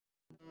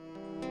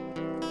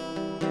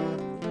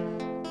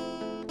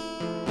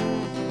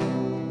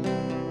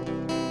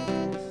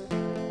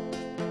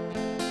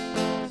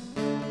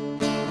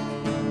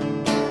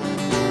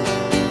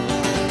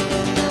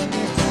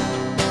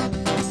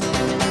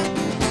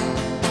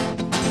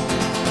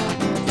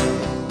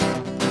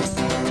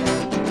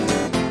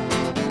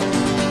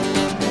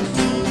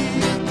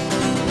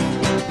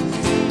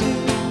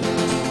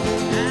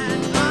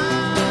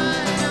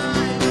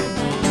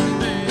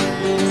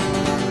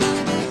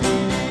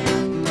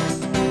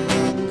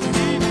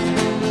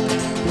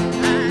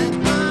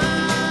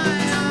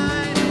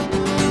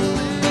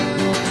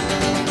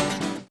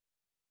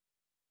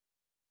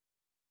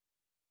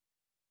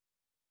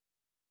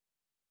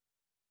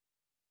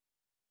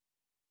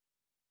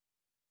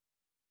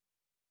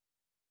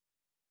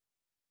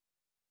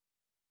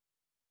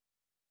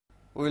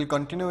We will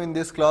continue in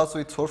this class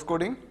with source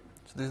coding.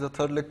 So, this is the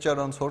third lecture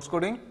on source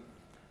coding.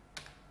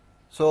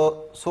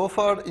 So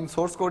far in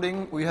source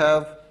coding we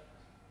have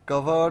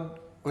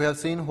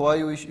seen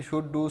why we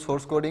should do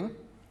source coding,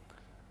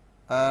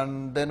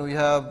 and then we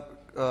have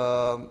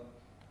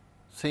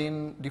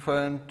seen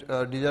different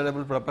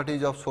desirable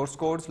properties of source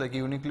codes like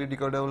uniquely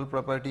decodable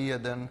property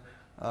and then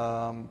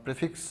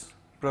prefix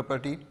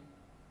property,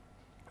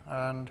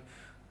 and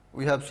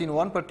we have seen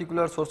one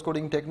particular source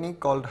coding technique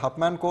called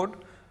Huffman code,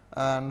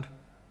 and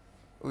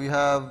we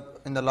have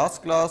in the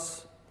last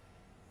class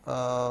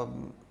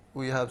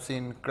we have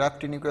seen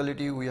Craft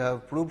inequality. We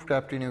have proved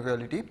Craft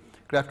inequality.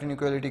 Craft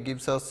inequality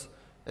gives us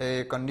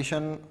a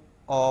condition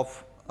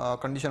of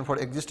condition for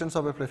existence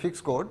of a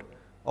prefix code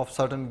of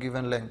certain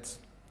given lengths.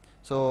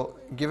 So,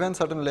 given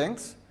certain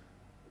lengths,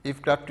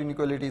 if Craft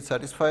inequality is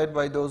satisfied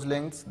by those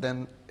lengths,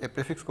 then a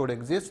prefix code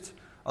exists,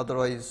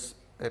 otherwise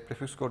a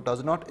prefix code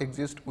does not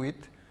exist with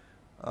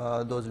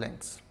those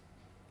lengths.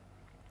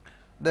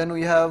 Then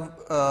we have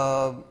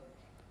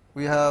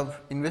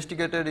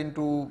investigated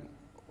into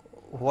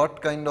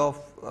what kind of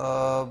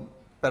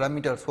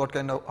parameters,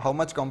 how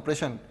much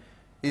compression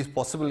is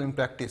possible in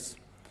practice.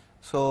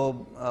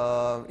 So,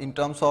 in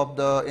terms of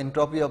the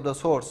entropy of the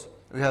source,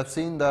 we have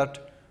seen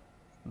that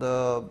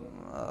the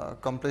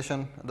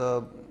compression,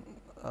 the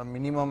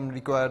minimum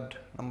required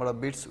number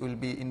of bits will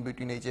be in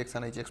between hx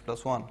and hx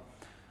plus 1.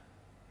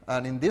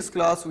 And in this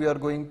class we are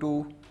going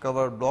to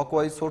cover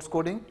block-wise source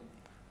coding.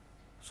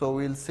 So,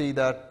 we will see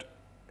that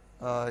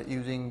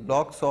using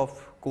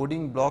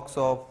coding blocks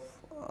of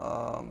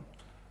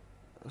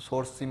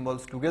source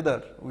symbols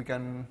together, we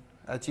can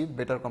achieve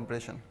better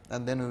compression,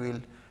 and then we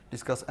will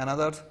discuss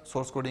another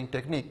source coding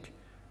technique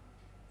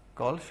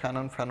called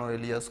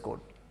Shannon-Fano-Elias code.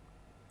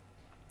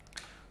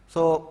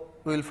 So,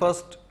 we will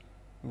first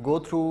go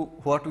through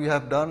what we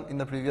have done in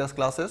the previous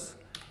classes.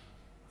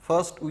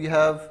 First, we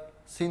have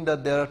seen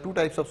that there are two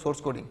types of source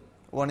coding.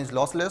 One is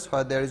lossless,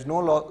 where there is no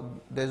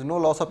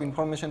loss of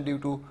information due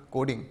to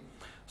coding.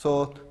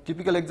 So,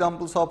 typical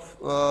examples of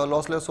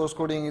lossless source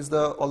coding is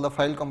all the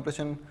file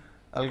compression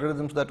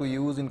algorithms that we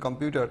use in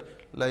computer,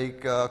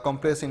 like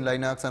compress in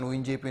Linux and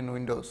WinZip in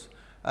Windows.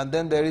 And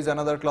then there is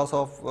another class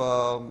of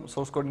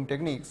source coding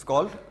techniques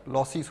called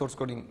lossy source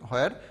coding,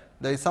 where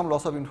there is some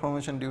loss of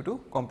information due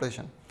to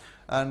compression.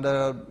 And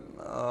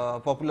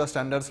popular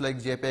standards like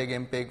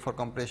JPEG, MPEG for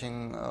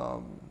compressing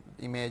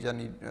image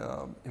and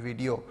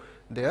video,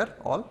 they are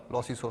all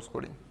lossy source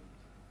coding.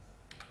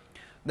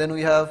 Then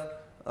we have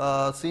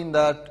seen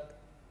that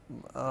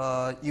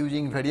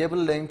using variable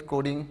length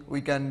coding we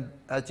can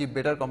achieve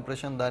better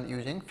compression than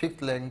using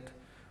fixed length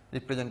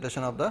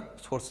representation of the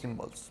source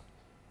symbols.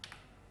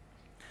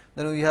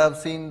 Then we have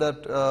seen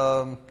that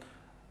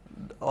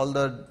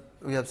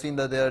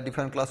there are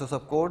different classes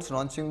of codes,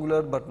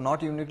 non-singular but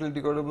not uniquely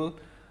decodable,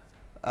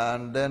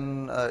 and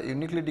then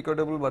uniquely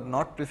decodable but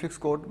not prefix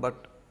code,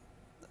 but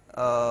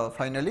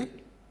finally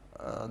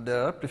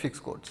there are prefix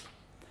codes.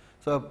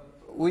 So,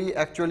 we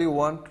actually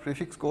want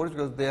prefix codes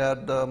because they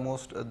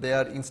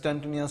are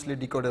instantaneously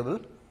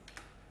decodable.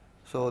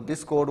 So,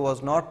 this code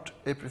was not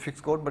a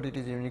prefix code, but it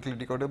is uniquely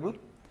decodable,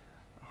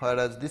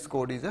 whereas this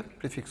code is a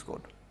prefix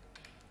code.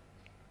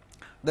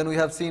 Then we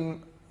have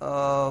seen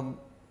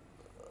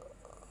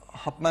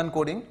Huffman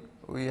coding.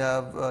 We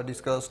have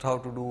discussed how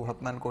to do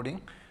Huffman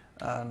coding,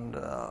 and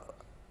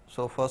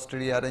so first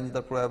rearrange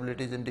the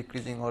probabilities in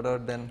decreasing order,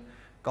 then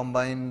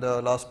combine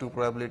the last two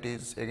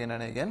probabilities again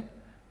and again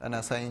and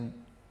assign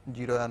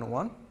 0 and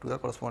 1 to the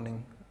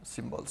corresponding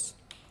symbols.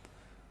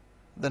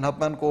 Then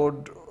Huffman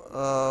code,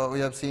 we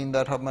have seen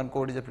that Huffman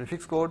code is a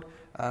prefix code,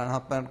 and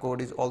Huffman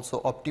code is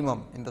also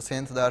optimum in the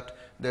sense that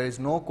there is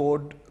no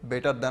code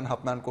better than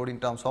Huffman code in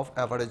terms of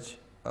average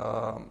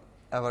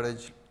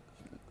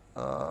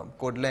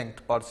code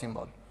length per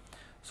symbol.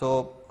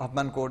 So,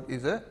 Huffman code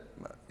is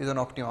an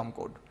optimum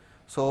code.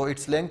 So,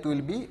 its length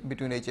will be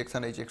between hx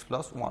and hx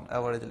plus 1,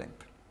 average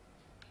length.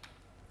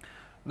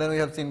 Then we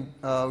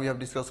have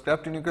discussed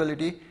Craft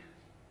inequality.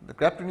 The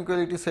Craft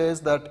inequality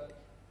says that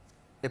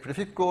a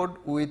prefix code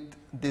with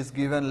these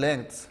given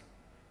lengths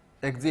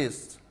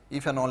exists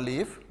if and only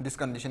if this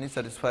condition is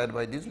satisfied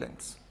by these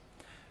lengths.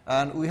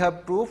 And we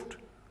have proved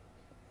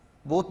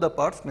both the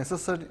parts,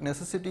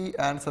 necessity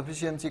and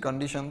sufficiency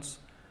conditions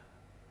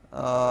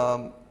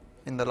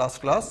in the last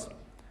class.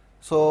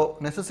 So,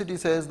 necessity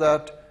says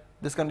that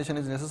this condition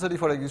is necessary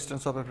for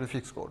existence of a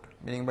prefix code,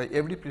 meaning by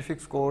every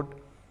prefix code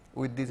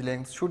with these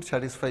lengths should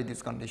satisfy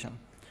this condition.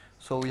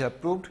 So, we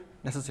have proved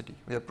necessity,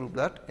 we have proved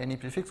that any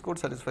prefix code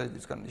satisfies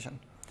this condition.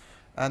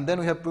 And then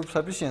we have proved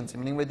sufficiency,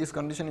 meaning by this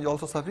condition is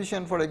also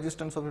sufficient for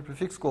existence of a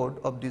prefix code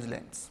of these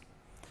lengths.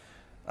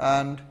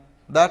 And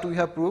that we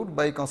have proved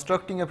by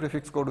constructing a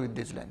prefix code with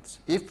these lengths.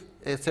 If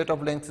a set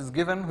of lengths is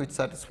given which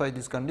satisfy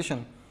this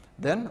condition,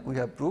 then we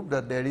have proved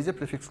that there is a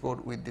prefix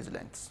code with these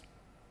lengths.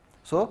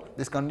 So,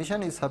 this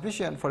condition is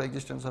sufficient for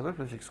existence of a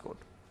prefix code.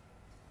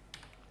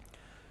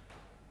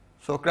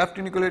 So, Craft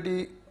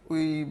inequality,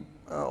 we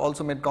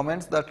also made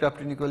comments that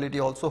Craft inequality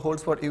also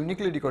holds for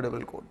uniquely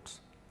decodable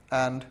codes,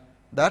 and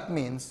That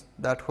means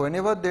that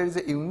whenever there is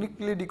a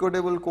uniquely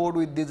decodable code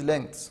with these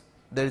lengths,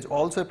 there is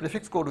also a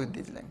prefix code with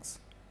these lengths,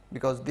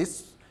 because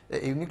this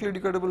a uniquely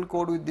decodable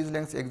code with these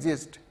lengths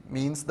exists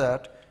means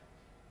that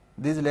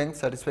these lengths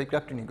satisfy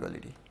Craft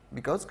inequality,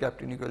 because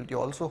Craft inequality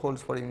also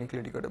holds for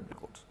uniquely decodable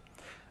codes.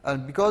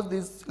 And because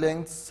these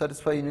lengths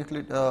satisfy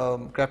uniquely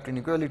Craft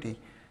inequality,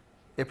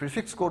 a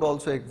prefix code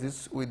also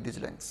exists with these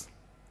lengths.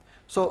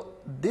 So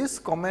this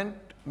comment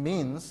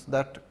means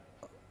that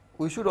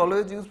we should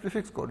always use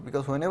prefix code,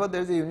 because whenever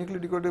there is a uniquely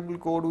decodable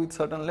code with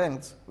certain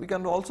lengths, we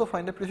can also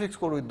find a prefix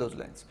code with those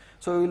lengths.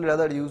 So we will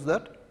rather use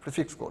that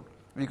prefix code,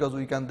 because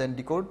we can then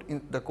decode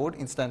the code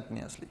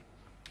instantaneously.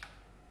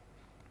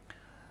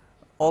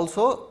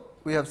 Also,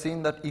 we have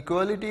seen that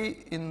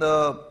equality in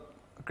the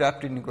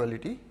Craft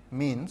inequality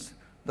means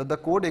that the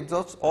code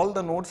exhausts all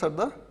the nodes at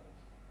the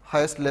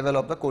highest level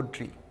of the code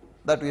tree,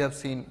 that we have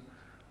seen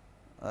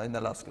in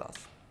the last class.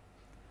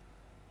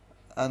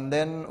 And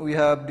then we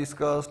have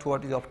discussed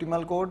what is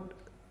optimal code.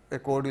 A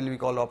code will be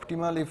called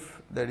optimal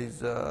if there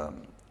is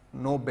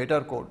no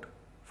better code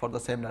for the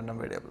same random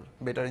variable.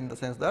 Better in the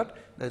sense that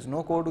there is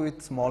no code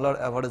with smaller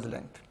average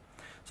length.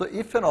 So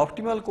if an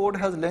optimal code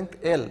has length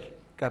L,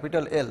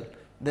 capital L,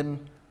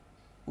 then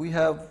we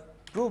have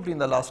proved in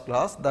the last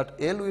class that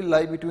L will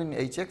lie between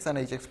Hx and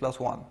Hx plus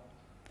 1.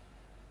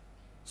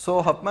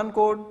 So Huffman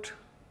code's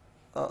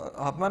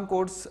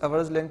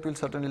average length will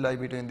certainly lie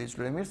between these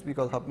two limits,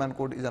 because Huffman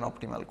code is an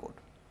optimal code.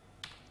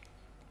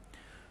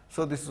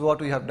 So this is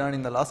what we have done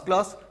in the last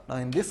class. Now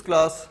in this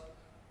class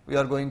we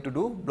are going to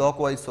do block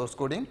wise source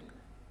coding.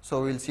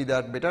 So we will see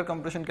that better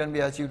compression can be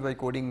achieved by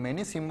coding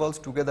many symbols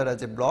together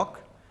as a block,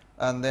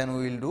 and then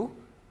we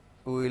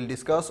will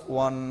discuss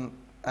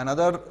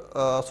another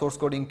source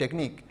coding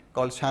technique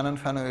called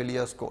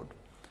Shannon-Fano-Elias code.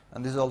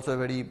 And this is also a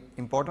very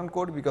important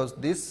code, because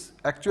this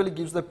actually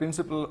gives the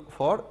principle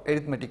for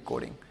arithmetic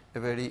coding, a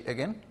very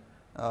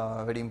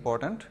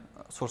important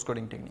source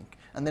coding technique.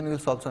 And then we will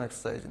solve some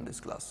exercise in this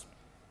class.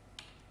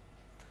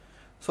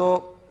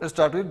 So let us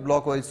start with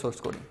block wise source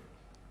coding.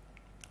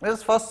 Let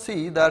us first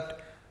see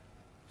that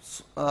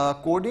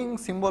coding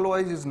symbol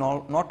wise is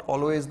not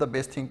always the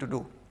best thing to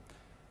do.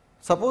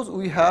 Suppose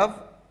we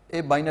have a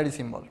binary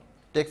symbol,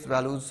 takes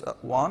values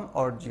 1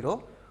 or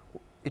 0.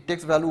 It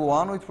takes value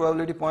 1 with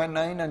probability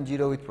 0.9 and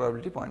 0 with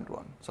probability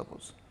 0.1,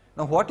 suppose.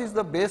 Now what is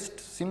the best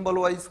symbol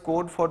wise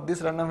code for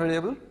this random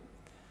variable?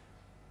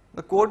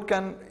 The code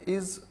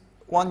is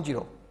 1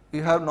 0.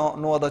 You have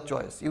no other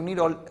choice. You need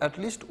at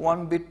least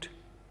 1 bit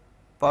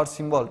per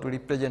symbol to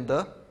represent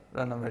the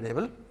random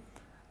variable,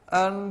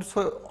 and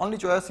so only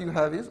choice you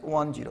have is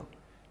 1 0.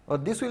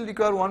 But this will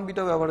require 1 bit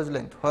of average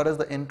length, whereas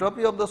the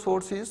entropy of the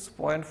source is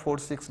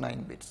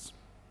 0.469 bits.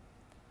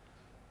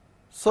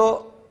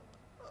 So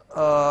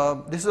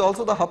this is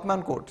also the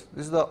Huffman code.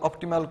 This is the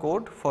optimal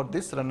code for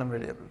this random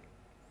variable.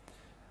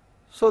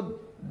 So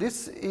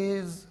this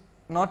is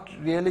not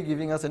really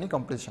giving us any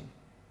compression.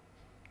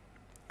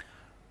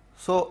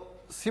 So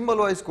symbol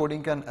wise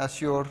coding can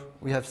assure,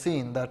 we have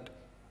seen that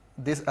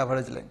this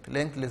average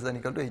length less than or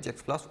equal to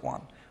Hx plus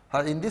 1.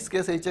 In this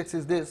case Hx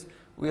is this,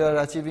 we are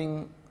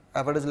achieving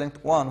average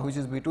length 1, which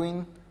is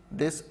between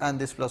this and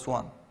this plus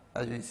 1,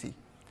 as we see,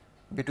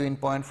 between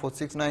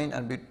 0.469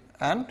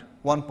 and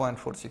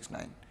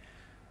 1.469.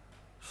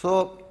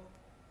 So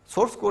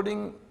source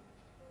coding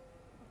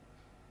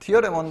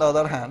theorem on the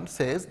other hand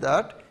says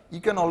that you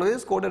can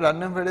always code a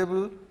random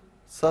variable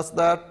such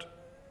that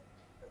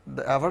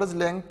the average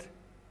length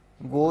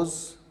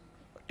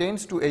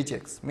tends to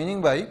Hx,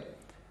 meaning by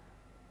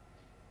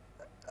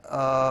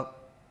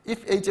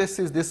if Hx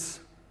is this,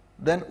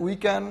 then we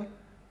can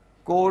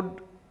code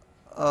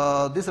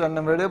this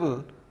random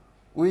variable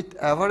with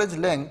average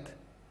length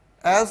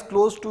as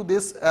close to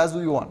this as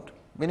we want,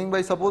 meaning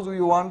by suppose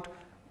we want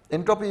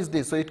entropy is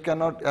this, so it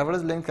cannot,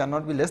 average length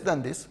cannot be less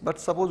than this, but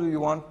suppose we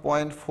want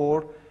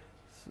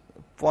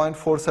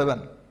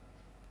 0.47,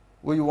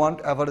 we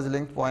want average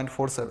length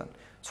 0.47.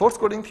 Source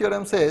coding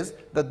theorem says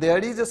that there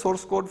is a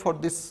source code for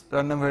this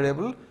random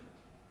variable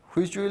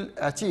which will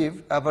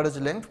achieve average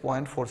length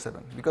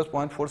 0.47, because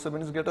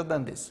 0.47 is greater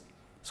than this.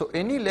 So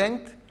any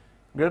length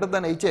greater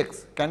than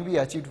Hx can be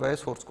achieved via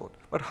source code.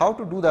 But how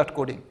to do that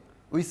coding?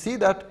 We see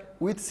that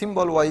with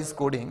symbol wise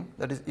coding,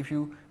 that is if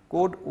you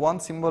code one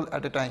symbol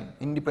at a time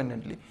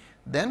independently,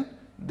 then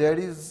there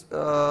is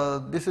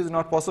this is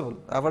not possible.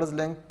 Average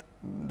length,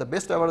 the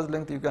best average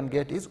length you can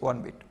get is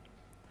 1 bit.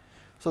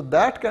 So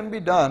that can be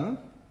done,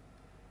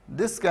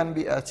 this can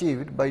be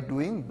achieved by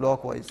doing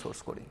block wise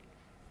source coding.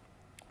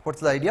 What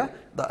is the idea?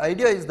 The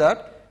idea is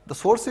that the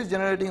source is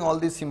generating all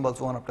these symbols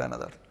one after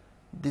another.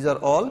 These are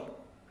all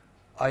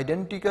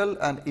identical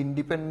and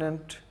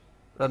independent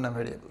random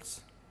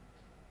variables,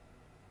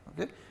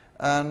 okay,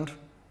 and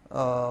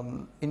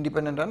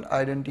independent and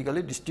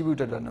identically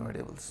distributed random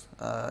variables.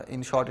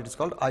 In short, it is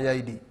called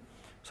IID.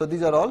 So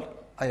these are all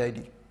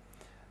IID.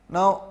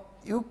 Now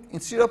you,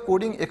 instead of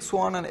coding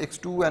x1 and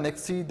x2 and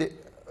x3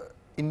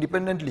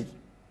 independently,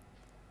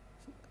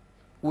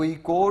 we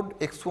code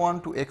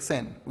x1 to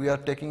xn. We are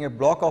taking a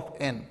block of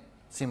n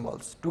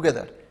symbols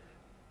together.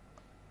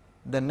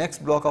 then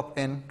next block of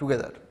n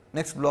together,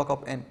 next block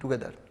of n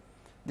together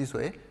this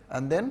way,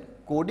 and then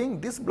coding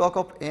this block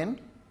of n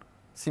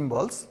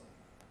symbols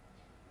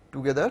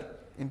together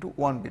into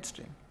one bit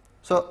string.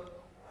 So,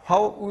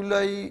 how will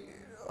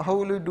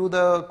we do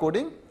the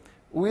coding?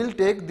 We will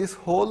take this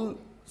whole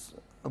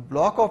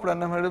block of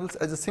random variables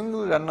as a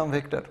single random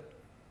vector,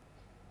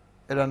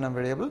 a random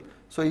variable.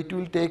 So, it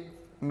will take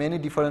many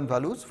different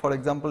values. For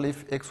example,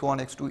 if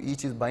x1, x2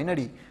 each is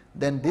binary,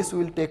 then this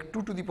will take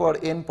 2 to the power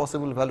n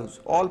possible values,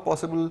 all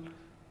possible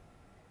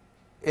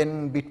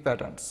n bit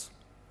patterns.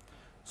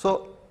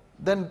 So,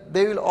 then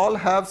they will all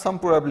have some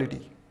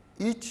probability.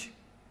 Each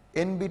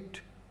n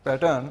bit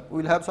pattern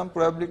will have some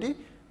probability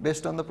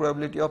based on the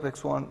probability of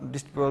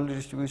x1, probability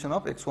distribution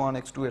of x1,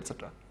 x2,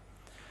 etc.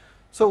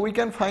 So, we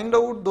can find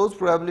out those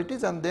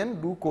probabilities and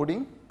then do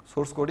coding,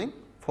 source coding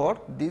for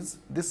this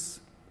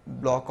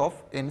block of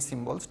n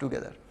symbols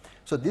together.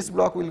 So, this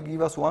block will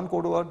give us one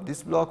code word,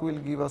 this block will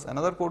give us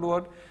another code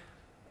word,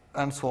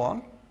 and so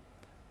on,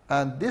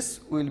 and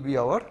this will be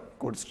our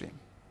code string.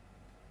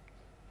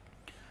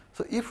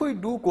 So, if we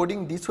do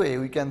coding this way,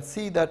 we can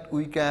see that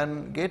we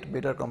can get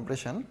better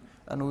compression,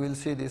 and we will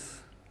see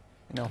this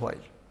in a while.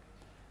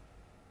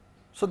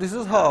 So, this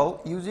is how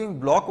using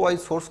block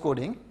wise source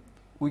coding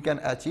we can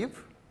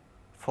achieve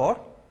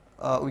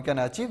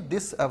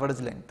this average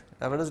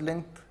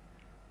length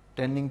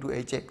tending to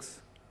hx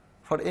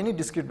for any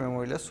discrete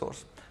memoryless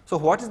source. So,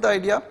 what is the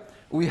idea?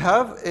 We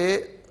have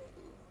a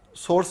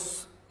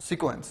source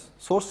sequence.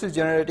 Source is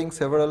generating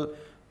several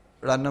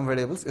random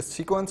variables, a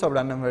sequence of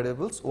random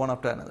variables one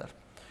after another.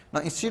 Now,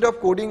 instead of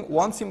coding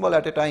one symbol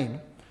at a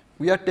time,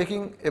 we are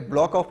taking a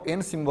block of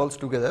n symbols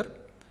together,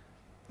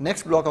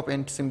 next block of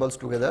n symbols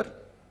together,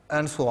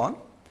 and so on,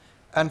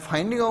 and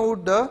finding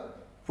out the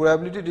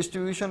probability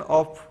distribution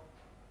of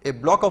a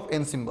block of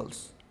n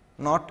symbols,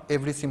 not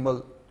every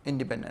symbol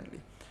independently.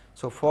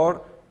 So,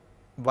 for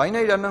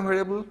binary random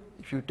variable,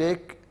 if you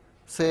take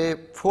say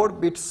 4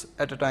 bits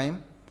at a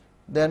time,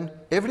 then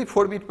every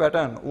 4 bit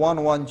pattern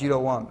 1 1 0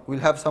 1 will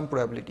have some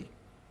probability,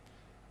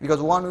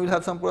 because 1 will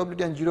have some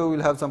probability and 0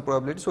 will have some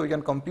probability. So, we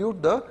can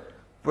compute the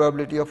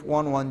probability of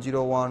 1 1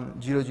 0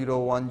 1 0 0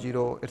 1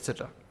 0,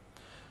 etc.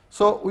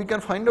 So, we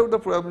can find out the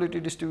probability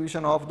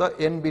distribution of the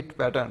n bit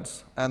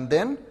patterns and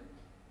then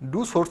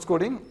do source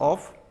coding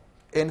of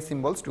n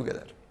symbols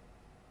together.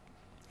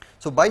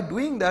 So, by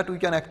doing that we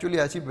can actually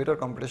achieve better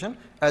compression,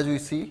 as we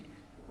see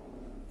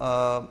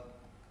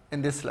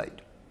in this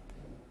slide.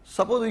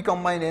 Suppose we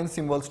combine n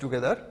symbols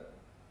together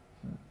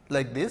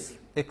like this,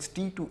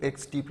 xt to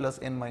xt plus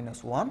n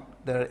minus 1,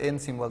 there are n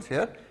symbols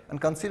here,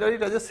 and consider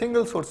it as a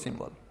single source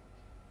symbol.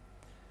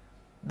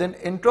 Then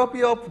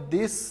entropy of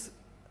this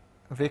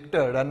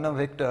vector, random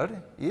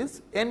vector,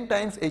 is n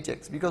times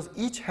hx, because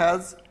each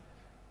has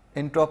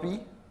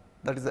entropy,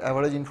 that is the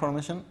average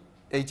information,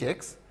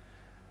 hx.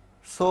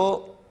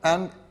 So,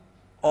 and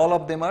all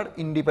of them are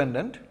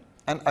independent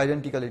and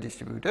identically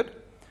distributed.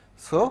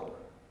 So,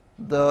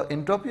 the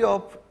entropy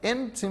of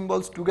n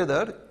symbols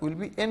together will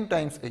be n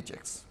times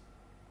hx.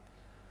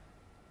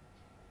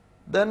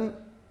 Then,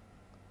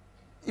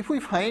 if we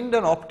find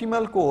an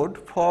optimal code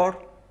for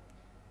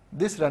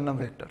this random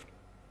vector,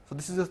 so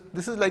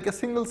this is like a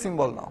single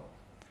symbol now.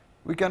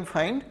 We can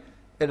find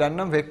a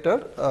random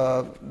vector,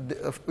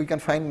 we can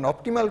find an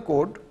optimal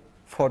code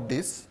for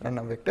this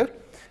random vector,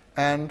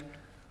 and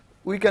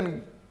we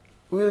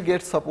will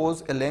get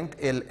suppose a length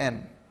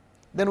ln.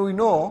 Then we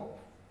know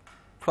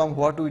from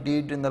what we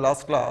did in the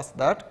last class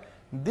that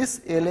this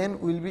ln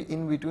will be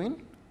in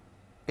between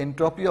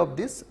entropy of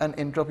this and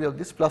entropy of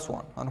this plus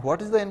 1. And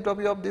what is the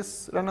entropy of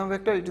this random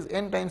vector? It is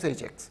n times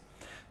hx.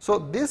 So,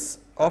 this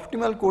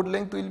optimal code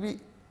length will be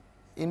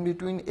in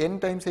between n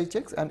times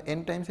hx and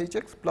n times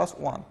hx plus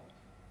 1.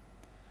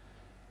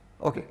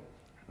 Okay.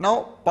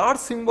 Now, per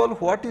symbol,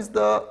 what is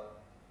the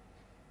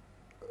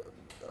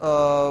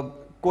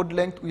code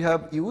length we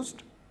have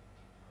used?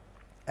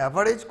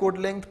 Average code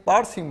length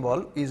per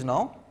symbol is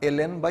now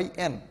ln by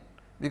n,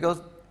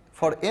 because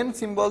for n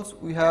symbols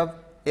we have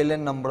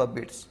ln number of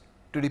bits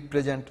to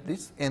represent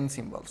these n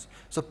symbols.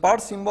 So, per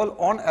symbol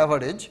on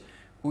average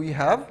we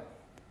have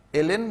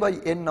ln by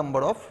n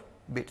number of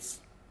bits.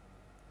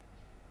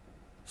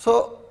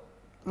 So,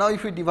 now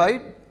if we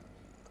divide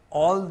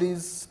all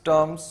these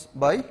terms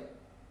by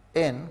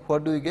n,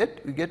 what do we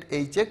get? We get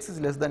hx is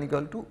less than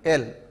equal to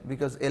L,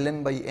 because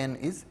ln by n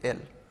is L.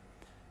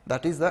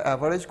 That is the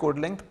average code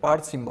length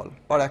per symbol,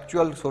 per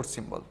actual source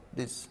symbol,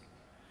 this.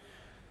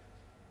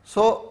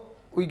 So,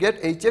 we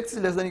get hx is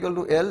less than equal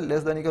to L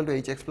less than equal to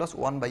hx plus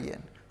 1 by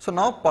n. So,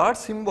 now per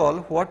symbol,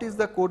 what is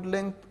the code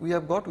length we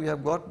have got? We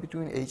have got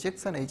between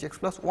hx and hx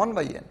plus 1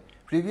 by n.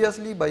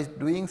 Previously, by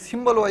doing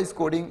symbol wise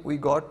coding, we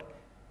got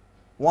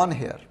 1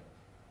 here.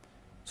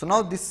 So,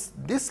 now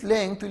this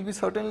length will be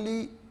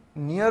certainly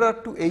nearer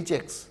to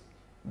hx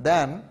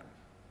than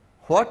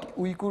what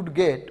we could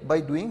get by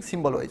doing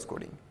symbol wise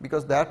coding,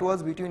 because that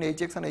was between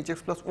hx and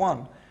hx plus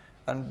 1,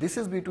 and this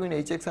is between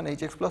hx and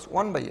hx plus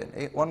 1 by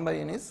n. 1 by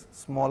n is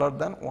smaller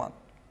than 1.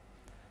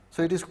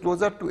 So, it is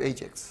closer to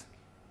hx.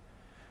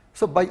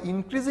 So by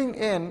increasing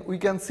n, we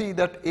can see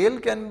that L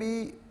can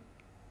be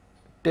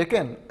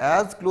taken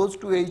as close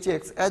to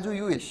Hx as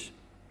we wish,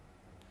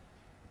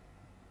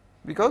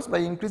 because by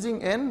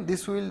increasing n,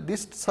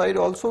 this side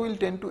also will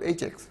tend to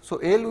Hx. So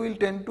L will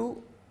tend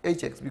to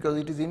Hx because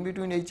it is in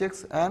between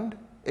Hx and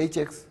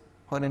Hx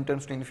when n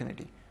tends to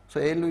infinity. So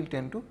L will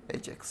tend to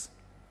Hx.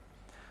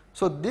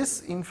 So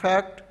this in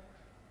fact,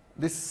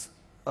 this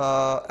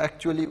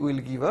actually will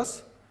give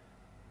us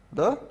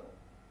the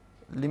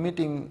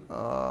limiting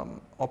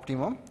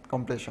optimum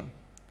completion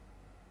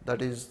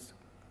that is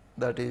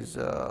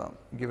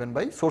given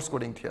by source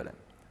coding theorem.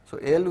 So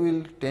L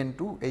will tend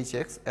to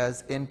Hx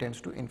as n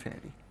tends to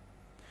infinity.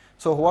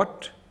 So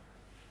what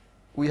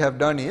we have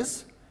done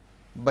is,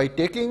 by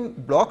taking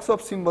blocks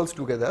of symbols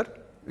together,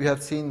 we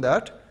have seen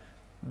that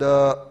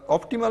the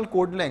optimal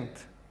code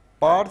length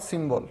per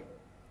symbol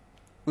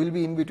will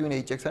be in between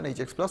Hx and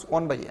Hx plus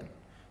 1 by n.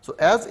 So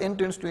as n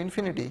tends to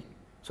infinity,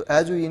 so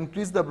as we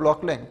increase the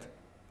block length,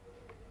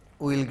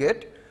 we will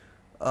get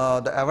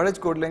the average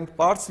code length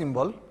per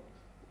symbol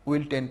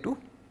will tend to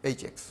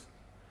Hx.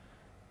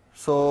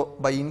 So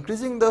by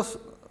increasing the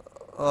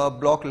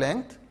block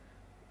length,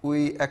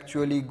 we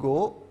actually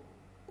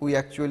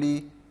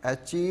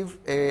achieve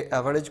a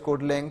average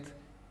code length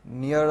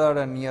nearer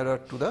and nearer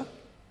to the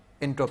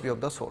entropy of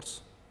the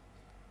source.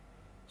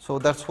 So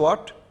that's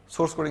what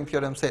source coding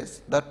theorem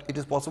says, that it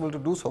is possible to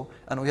do so,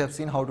 and we have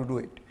seen how to do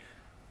it.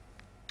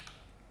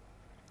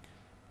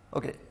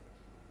 Okay,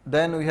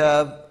 then we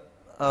have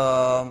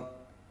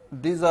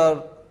these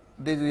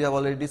we have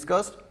already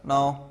discussed.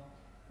 Now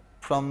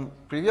from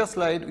previous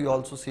slide we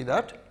also see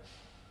that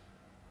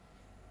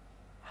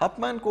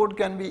Huffman code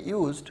can be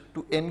used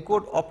to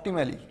encode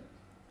optimally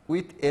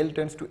with L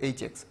tends to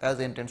Hx as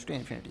n tends to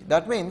infinity.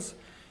 That means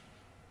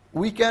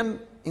we can,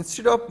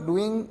 instead of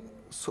doing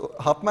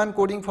Huffman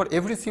coding for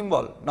every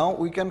symbol, now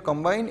we can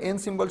combine n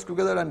symbols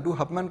together and do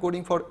Huffman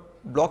coding for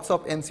blocks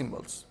of n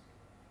symbols.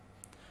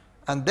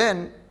 And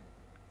then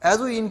as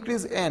we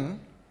increase n,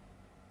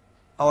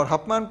 our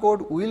Huffman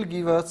code will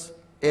give us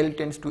L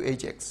tends to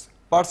Hx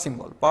per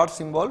symbol. Per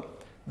symbol,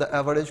 the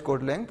average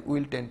code length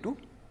will tend to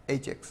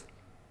Hx.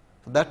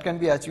 So that can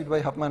be achieved by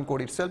Huffman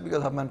code itself,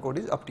 because Huffman code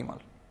is optimal.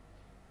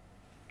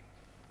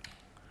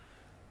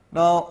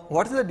 Now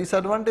what is the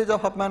disadvantage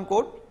of Huffman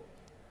code?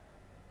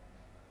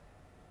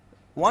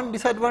 One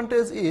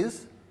disadvantage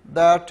is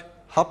that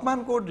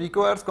Huffman code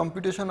requires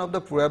computation of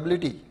the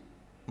probability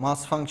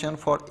mass function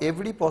for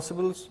every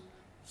possible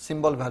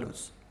symbol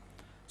values.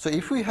 So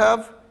if we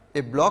have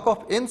a block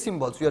of n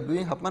symbols, we are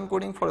doing Huffman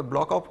coding for a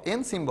block of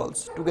n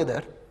symbols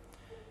together,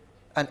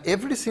 and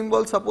every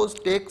symbol suppose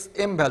takes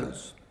m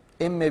values,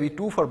 m may be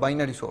 2 for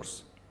binary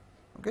source,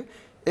 okay.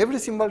 Every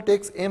symbol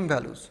takes m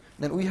values,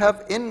 then we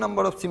have n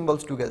number of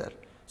symbols together.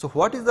 So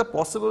what is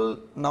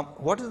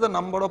the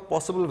number of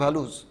possible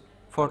values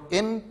for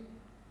n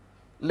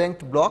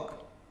length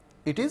block?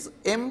 It is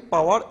m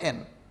power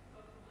n.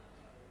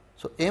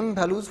 So m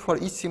values for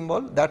each symbol,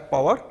 that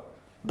power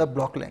the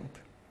block length.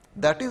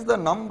 That is the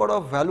number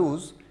of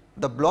values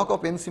the block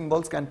of n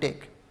symbols can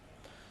take.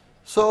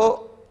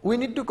 So we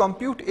need to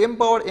compute m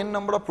power n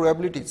number of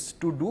probabilities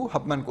to do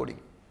Huffman coding,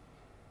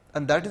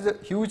 and that is a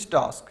huge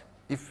task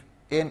if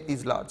n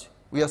is large.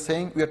 We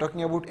are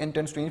talking about n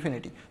tends to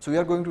infinity, so we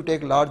are going to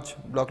take large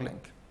block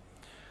length.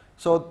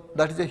 So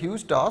that is a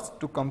huge task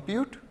to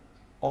compute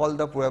all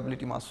the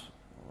probability mass,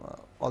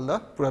 all the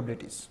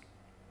probabilities.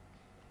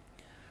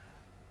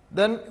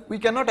 Then we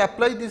cannot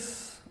apply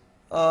this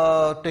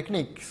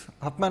techniques,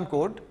 Huffman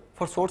code,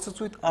 for sources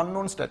with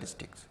unknown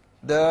statistics.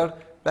 There are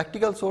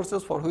practical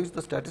sources for which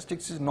the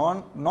statistics is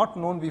not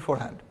known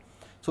beforehand.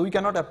 So we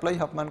cannot apply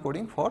Huffman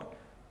coding for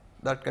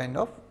that kind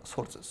of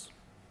sources.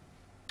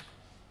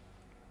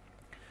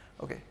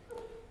 Okay.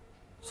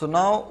 So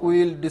now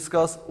we will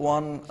discuss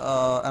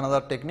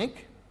another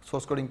technique,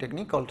 source coding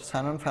technique called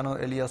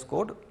Shannon-Fano-Elias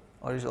code,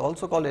 or is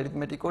also called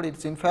arithmetic code.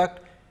 It's in fact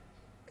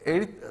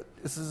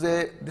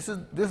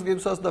this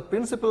gives us the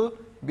principle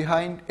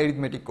behind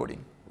arithmetic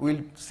coding. We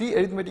will see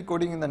arithmetic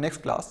coding in the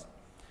next class,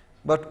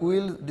 but we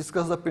will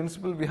discuss the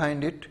principle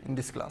behind it in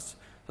this class.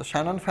 So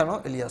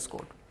Shannon-Fano-Elias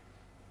code.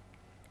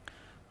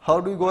 How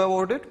do we go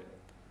about it?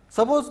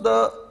 Suppose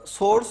the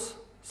source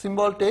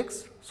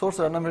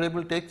random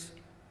variable takes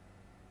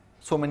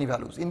so many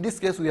values. In this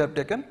case we have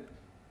taken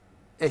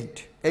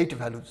 8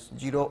 values,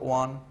 0,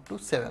 1 to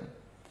 7.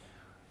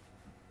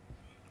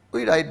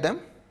 We write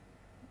them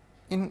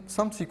in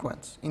some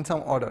sequence, in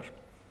some order,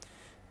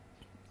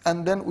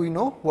 and then we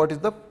know what is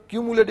the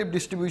cumulative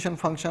distribution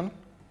function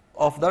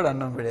of the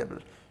random variable.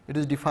 It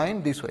is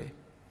defined this way: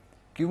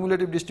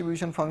 cumulative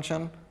distribution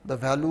function, the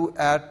value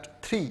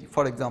at 3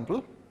 for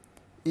example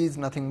is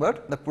nothing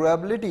but the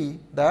probability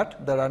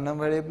that the random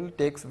variable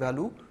takes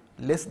value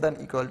less than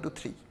equal to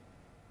 3.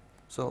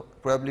 So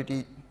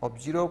probability of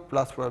 0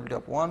 plus probability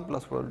of 1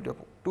 plus probability of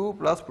 2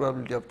 plus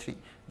probability of 3,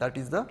 that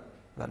is the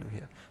value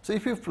here. So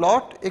if you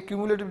plot a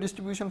cumulative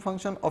distribution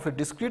function of a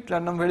discrete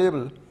random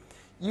variable,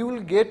 you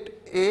will get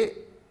a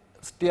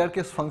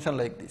staircase function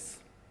like this.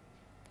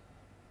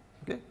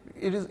 Okay.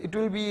 It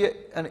will be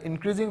an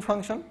increasing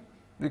function,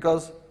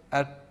 because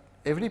at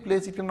every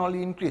place it can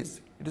only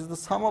increase. It is the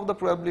sum of the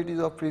probabilities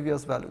of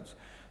previous values.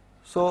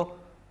 So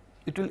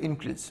it will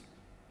increase,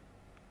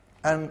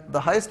 and the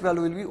highest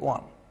value will be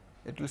 1.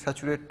 It will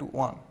saturate to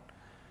 1.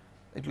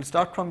 It will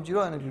start from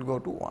 0 and it will go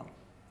to 1.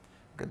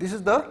 Okay. This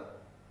is the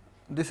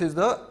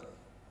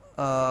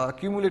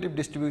cumulative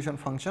distribution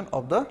function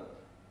of the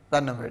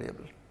random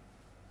variable.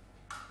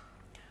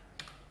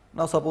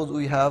 Now suppose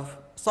we have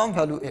some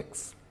value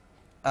x,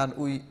 and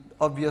we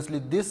obviously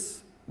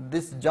this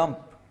jump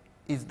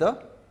is the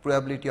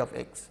probability of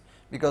x,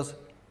 because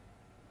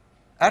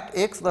at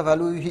x the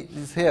value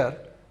is here,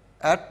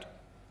 at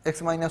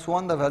x minus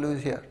 1 the value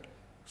is here.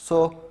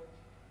 So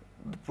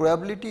the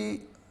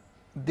probability,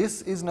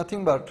 this is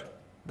nothing but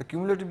the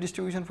cumulative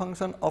distribution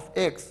function of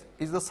x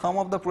is the sum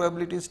of the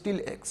probabilities till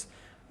x,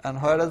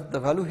 and whereas the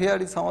value here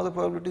is sum of the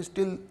probabilities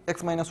till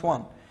x minus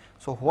 1.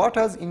 So what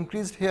has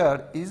increased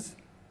here is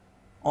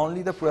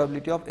only the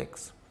probability of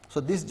x. So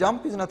this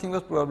jump is nothing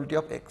but probability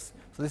of x.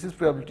 So this is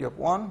probability of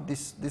 1,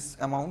 this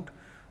amount,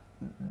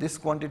 this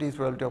quantity is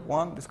probability of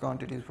 1, this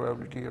quantity is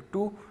probability of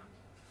 2,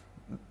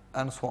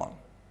 and so on.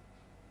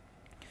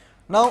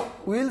 Now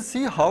we will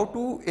see how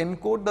to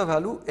encode the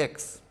value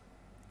x.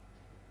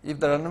 If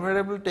the random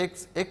variable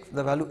takes x,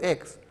 the value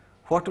x,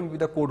 what will be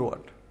the code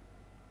word?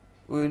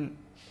 We will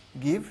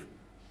give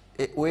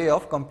a way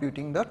of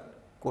computing that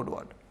code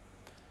word.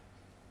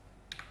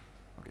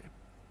 Okay.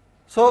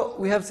 So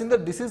we have seen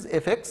that this is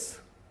fx,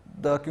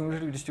 the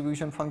cumulative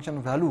distribution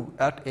function value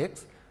at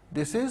x.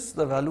 This is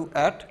the value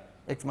at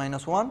x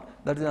minus 1,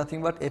 that is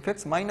nothing but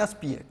fx minus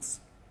px.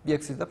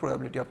 Px is the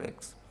probability of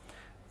x.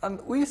 And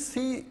we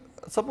see,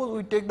 suppose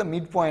we take the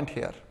midpoint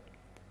here,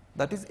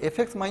 that is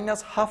fx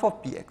minus half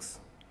of px.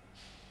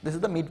 This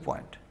is the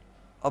midpoint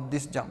of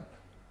this jump.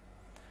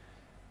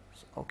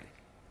 Okay.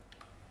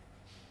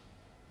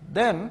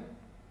 Then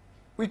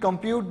we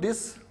compute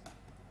this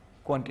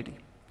quantity.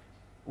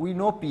 We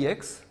know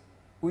px,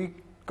 we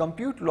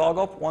compute log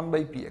of 1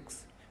 by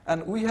px,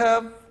 and we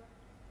have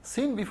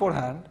seen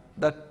beforehand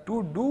that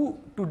to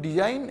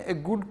design a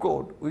good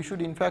code, we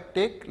should in fact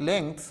take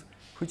lengths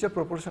which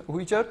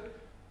are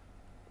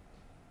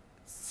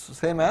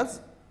same as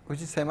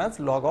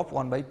log of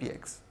 1 by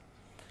px.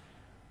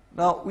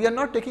 Now we are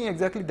not taking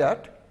exactly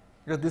that,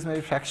 because this may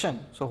be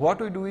fraction. So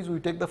what we do is we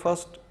take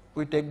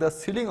the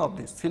ceiling of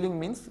this. Ceiling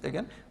means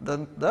again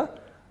the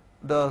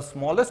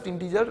smallest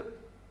integer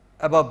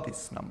above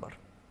this number.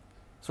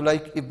 So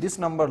like if this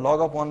number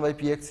log of 1 by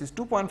px is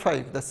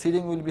 2.5, the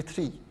ceiling will be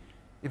 3.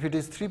 If it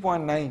is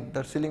 3.9,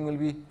 the ceiling will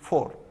be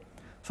 4.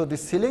 So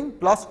this ceiling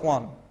plus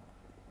 1,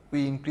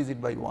 we increase it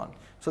by 1.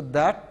 So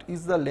that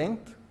is the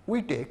length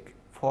we take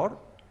for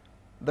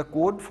the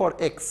code for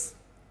x.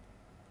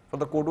 For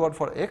the code word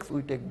for x,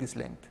 we take this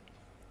length.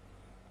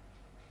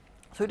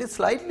 So it is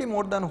slightly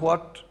more than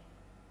what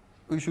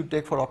we should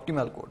take for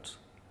optimal codes.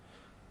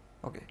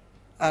 Okay.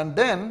 And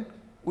then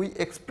we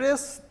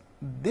express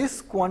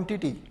this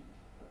quantity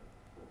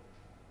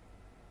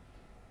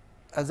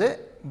as a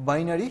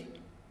binary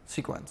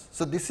sequence.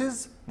 So this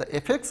is the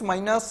fx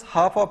minus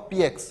half of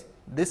px,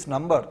 this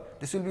number,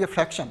 this will be a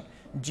fraction,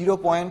 0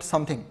 point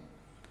something,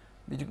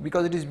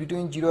 because it is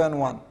between 0 and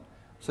 1.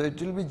 So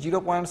it will be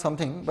 0 point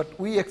something, but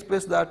we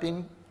express that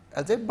in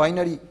as a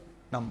binary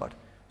number.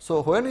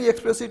 So when we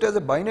express it as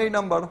a binary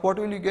number, what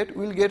will you get?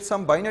 We will get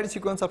some binary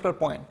sequence after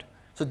point.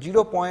 So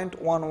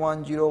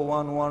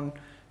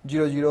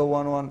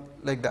 0.1101110011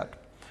 like that.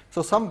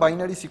 So some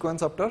binary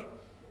sequence after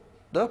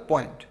the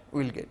point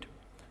we will get.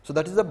 So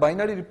that is the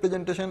binary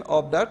representation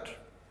of that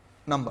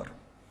number.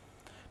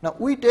 Now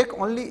we take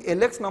only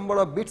Lx number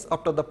of bits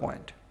after the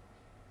point.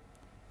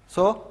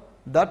 So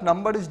that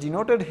number is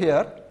denoted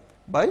here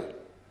by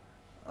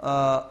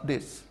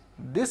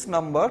this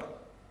number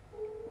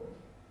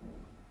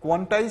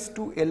quantized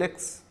to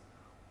Lx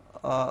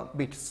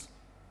bits.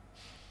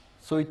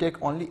 So we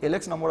take only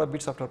Lx number of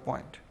bits after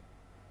point.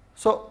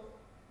 So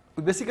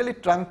we basically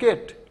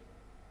truncate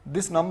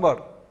this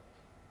number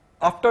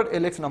after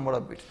Lx number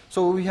of bits.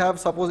 So we have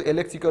suppose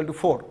Lx equal to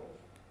 4,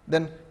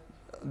 then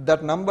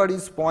that number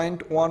is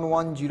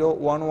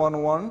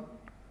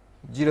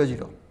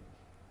 0.11011100.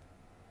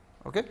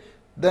 Okay.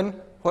 Then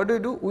what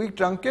do? We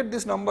truncate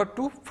this number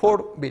to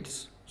 4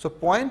 bits. So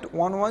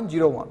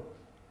 0.1101,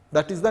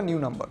 that is the new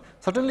number.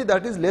 Certainly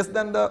that is less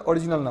than the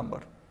original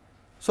number.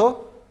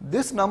 So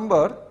this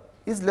number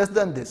is less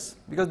than this,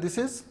 because this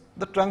is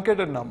the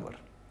truncated number.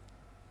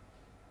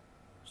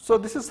 So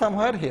this is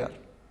somewhere here,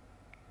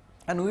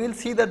 and we will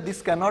see that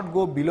this cannot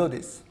go below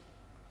this.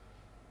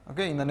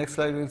 Okay, in the next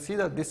slide we will see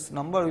that this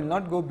number will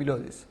not go below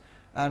this,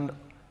 and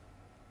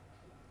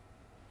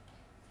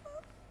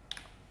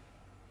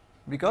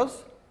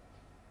because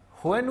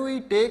when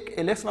we take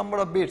Lx number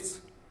of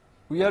bits,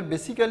 we are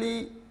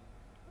basically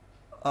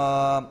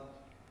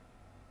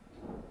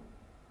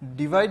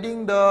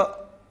dividing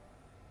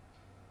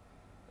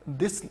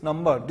this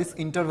number, this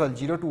interval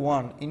 0 to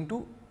 1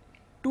 into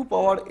 2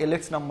 power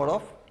Lx number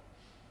of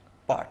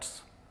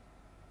parts.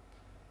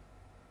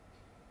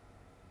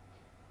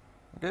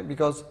 okay,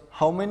 because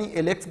how many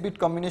LX bit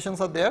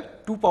combinations are there?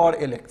 2 power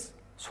LX,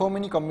 so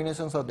many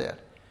combinations are there.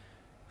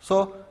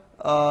 So,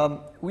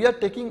 we are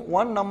taking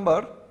one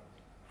number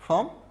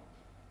from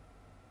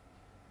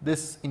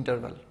this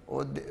interval,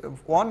 or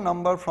one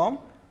number from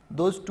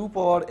those 2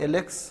 power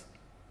LX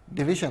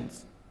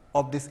divisions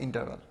of this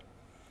interval,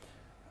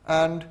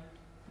 and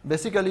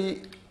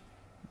basically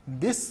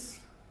this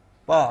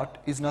part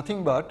is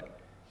nothing but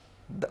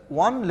the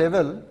one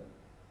level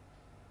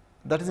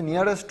that is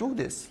nearest to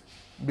this,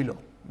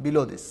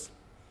 below this.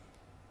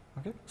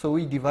 Okay. So,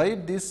 we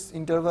divide this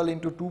interval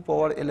into 2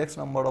 power LX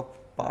number of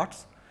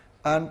parts,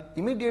 and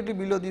immediately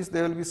below this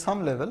there will be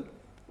some level,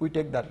 we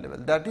take that level,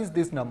 that is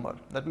this number,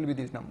 that will be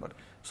this number.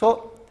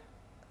 So,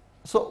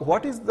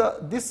 what is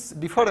this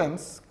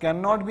difference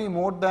cannot be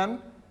more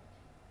than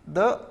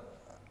the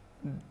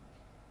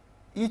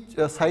each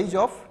size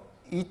of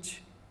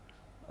each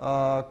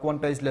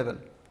quantized level.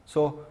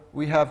 So,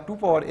 we have 2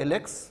 power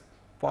Lx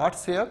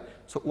parts here.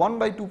 So, 1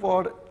 by 2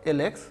 power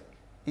Lx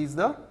is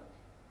the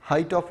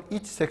height of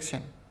each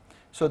section.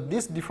 So,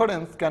 this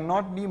difference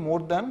cannot be more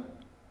than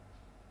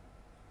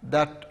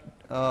that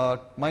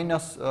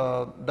minus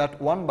that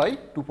 1 by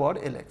 2 power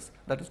Lx,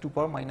 that is 2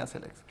 power minus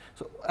Lx.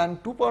 So,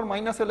 and 2 power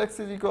minus Lx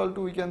is equal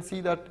to, we can see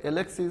that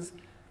Lx is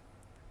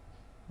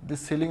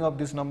this ceiling of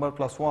this number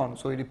plus 1.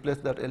 So, we replace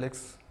that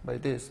Lx by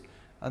this,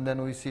 and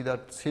then we see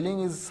that ceiling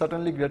is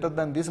certainly greater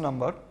than this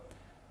number.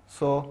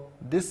 So,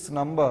 this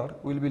number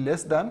will be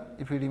less than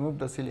if we remove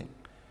the ceiling,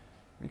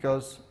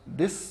 because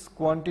this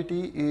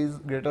quantity is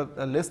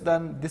less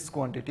than this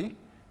quantity.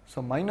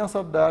 So, minus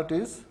of that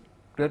is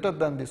greater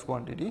than this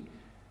quantity.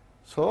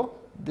 So,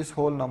 this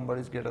whole number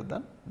is greater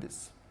than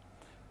this,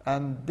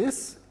 and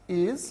this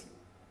is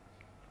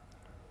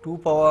 2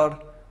 power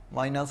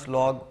minus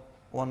log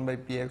 1 by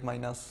px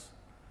minus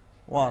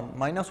 1.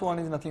 Minus 1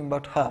 is nothing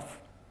but half.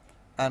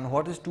 And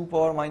what is 2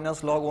 power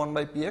minus log 1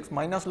 by px?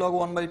 Minus log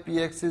 1 by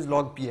px is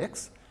log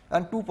px,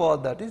 and 2 power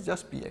that is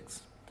just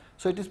px.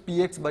 So, it is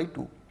px by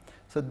 2.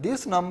 So,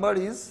 this number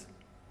is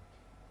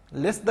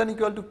less than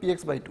equal to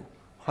px by 2,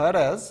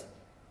 whereas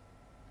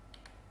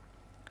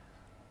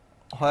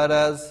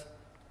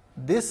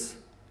this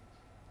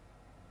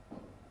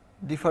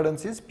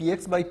difference is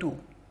px by 2,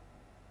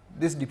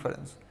 this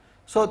difference.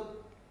 So,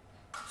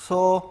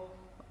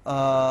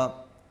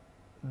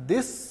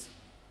 this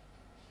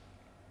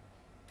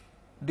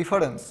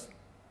difference,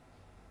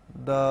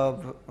 the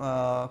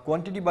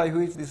quantity by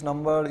which this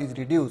number is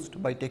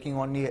reduced by taking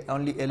only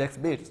Lx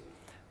bits,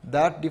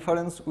 that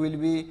difference will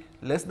be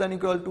less than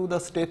equal to the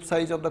step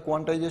size of the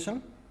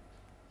quantization,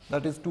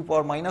 that is 2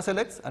 power minus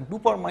Lx, and 2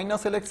 power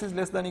minus Lx is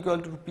less than equal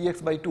to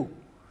px by 2.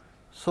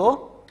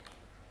 So,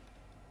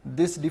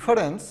 this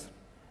difference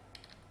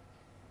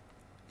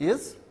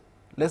is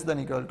less than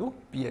equal to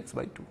px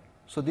by 2.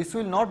 So, this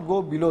will not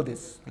go below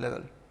this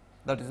level,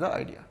 that is the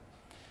idea.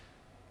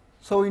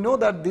 So, we know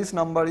that this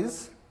number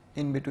is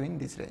in between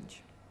this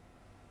range.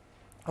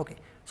 Okay.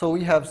 So,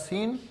 we have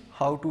seen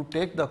how to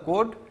take the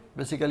code,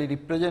 basically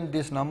represent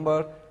this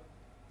number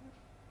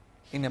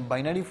in a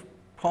binary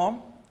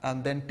form,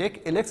 and then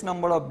take Lx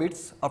number of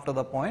bits after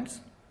the point,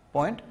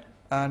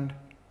 and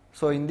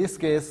so in this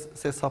case,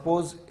 say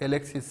suppose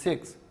Lx is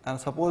 6, and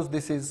suppose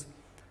this is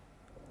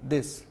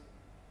this,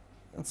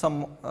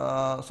 some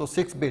so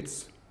 6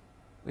 bits,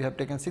 we have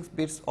taken 6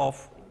 bits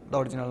of the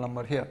original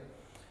number here,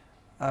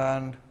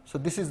 and so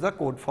this is the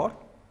code for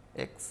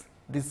x,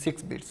 these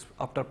 6 bits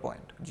after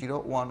point 0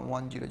 1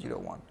 1 0 0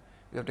 1,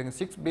 we have taken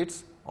 6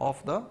 bits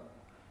of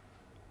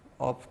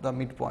the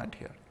midpoint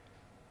here.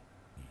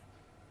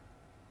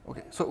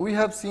 Okay. So, we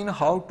have seen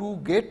how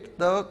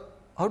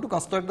to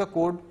construct the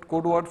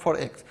code word for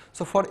x.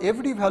 So, for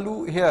every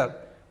value here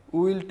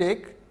we will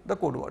take the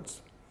code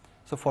words.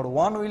 So, for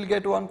 1 we will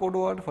get one code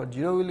word, for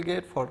 0 we will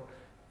get, for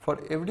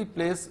every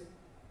place,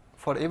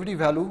 for every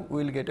value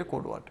we will get a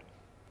code word,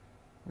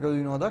 because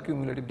you know the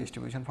cumulative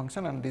distribution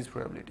function and these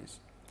probabilities.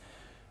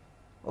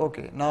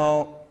 Okay.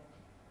 Now,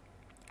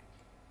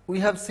 we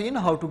have seen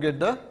how to get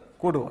the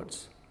code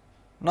words.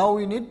 Now,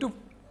 we need to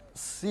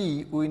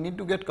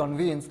get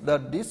convinced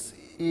that this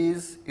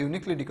is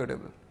uniquely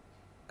decodable,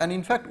 and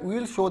in fact, we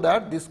will show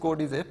that this code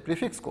is a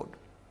prefix code.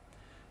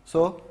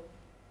 So,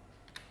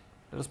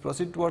 let us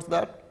proceed towards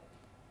that.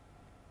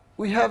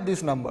 We have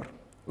this number,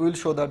 we will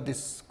show that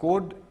this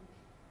code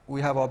we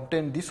have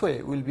obtained this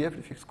way will be a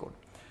prefix code.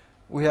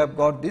 We have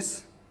got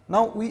this.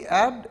 Now, we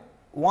add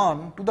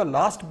 1 to the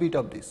last bit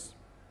of this.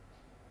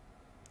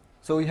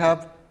 So, we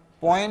have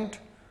point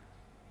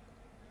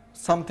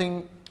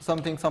something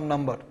something some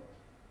number.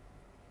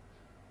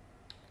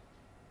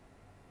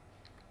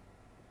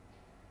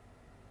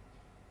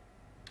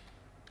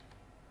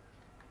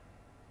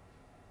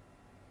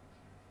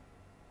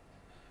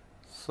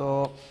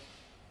 So,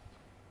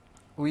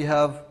 we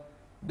have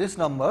this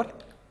number,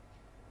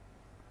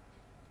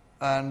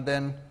 and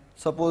then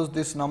suppose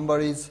this number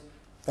is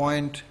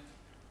point,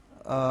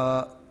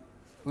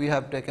 we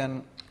have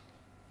taken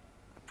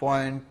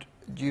point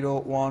 0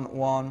 1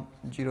 1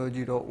 0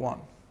 0 1,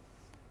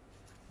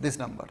 this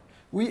number.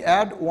 We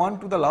add 1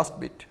 to the last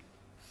bit.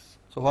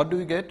 So what do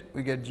we get?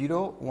 We get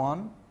 0,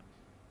 1,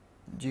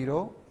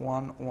 0,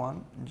 1,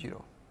 1,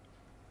 0.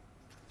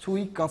 So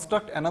we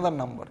construct another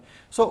number.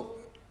 So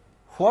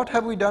what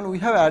have we done? We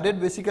have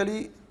added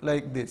basically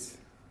like this.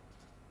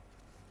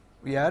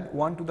 We add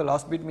 1 to the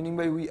last bit, meaning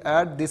by we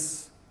add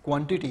this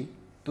quantity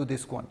to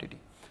this quantity.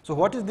 So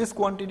what is this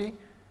quantity?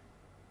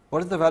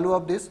 What is the value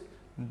of this?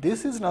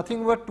 This is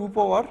nothing but 2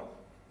 power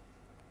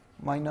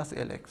minus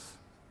Lx.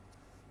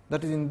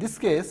 That is, in this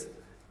case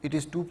it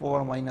is 2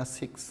 power minus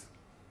 6,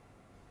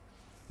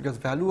 because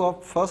value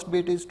of first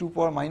bit is 2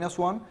 power minus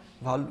 1,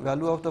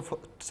 value of the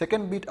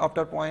second bit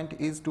after point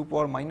is 2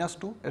 power minus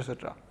 2,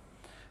 etc.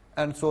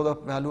 And so the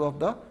value of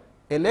the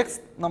Lx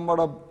number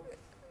of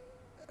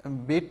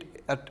bit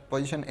at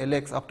position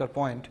Lx after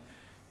point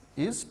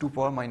is 2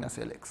 power minus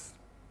Lx.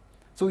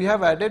 So we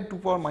have added 2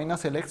 power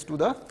minus Lx to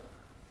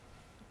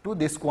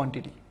this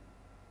quantity.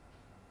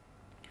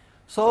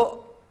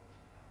 So,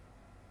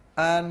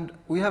 and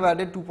we have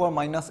added 2 power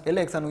minus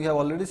Lx, and we have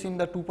already seen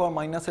that 2 power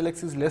minus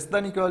Lx is less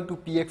than equal to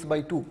px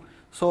by 2.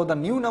 So the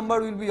new number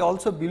will be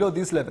also below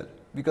this level,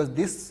 because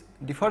this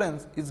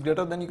difference is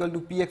greater than equal to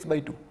px by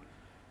 2.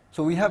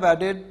 So we have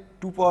added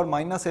 2 power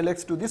minus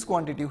Lx to this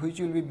quantity, which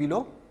will be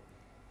below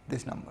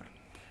this number.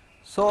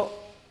 So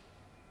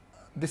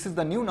this is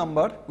the new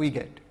number we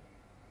get.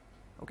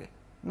 Okay.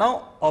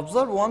 Now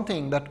observe one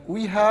thing, that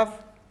we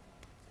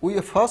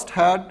first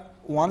had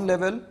one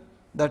level,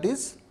 that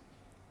is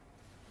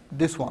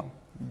this one,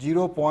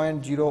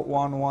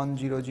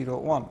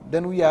 0.011001.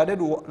 Then we added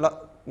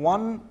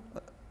 1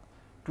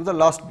 to the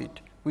last bit,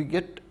 we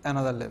get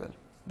another level,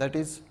 that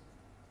is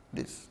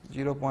this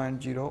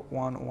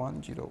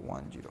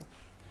 0.011010.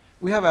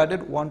 We have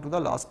added 1 to the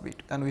last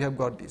bit and we have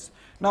got this.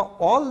 Now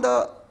all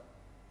the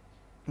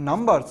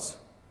numbers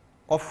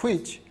of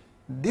which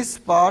this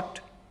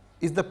part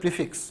is the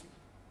prefix.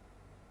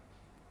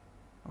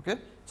 Okay.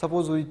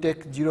 Suppose we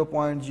take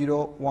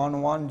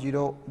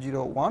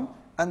 0.011001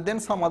 and then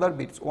some other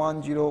bits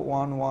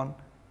 1011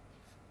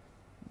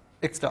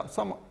 extra,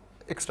 some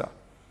extra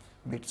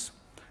bits.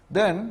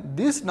 Then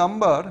this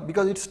number,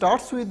 because it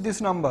starts with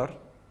this number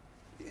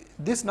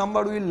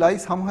will lie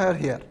somewhere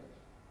here,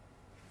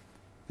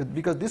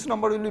 because this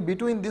number will be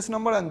between this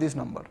number and this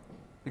number,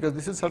 because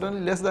this is certainly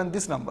less than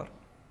this number,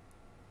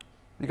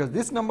 because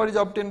this number is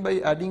obtained by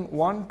adding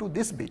 1 to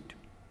this bit.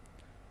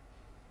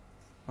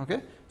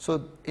 Okay.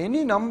 So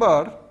any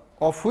number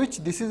of which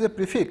this is a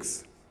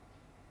prefix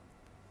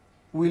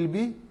will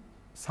be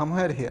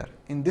somewhere here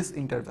in this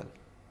interval.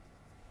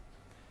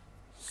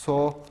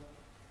 So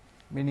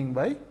meaning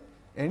by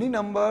any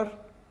number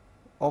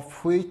of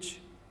which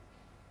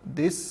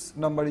this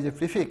number is a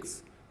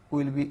prefix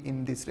will be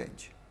in this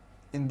range,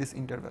 in this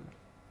interval.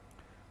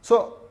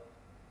 So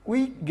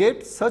we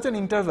get such an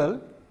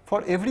interval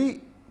for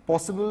every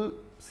possible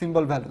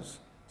symbol values.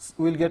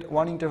 We will get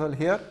one interval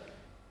here,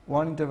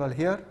 one interval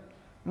here.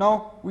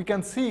 Now we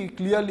can see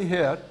clearly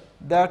here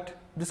that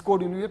this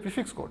code will be a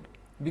prefix code,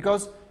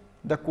 because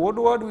the code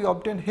word we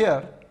obtained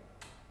here,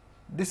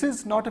 this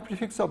is not a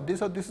prefix of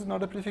this, or this is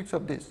not a prefix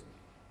of this,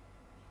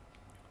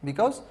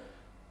 because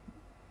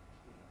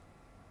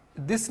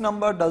this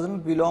number does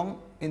not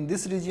belong in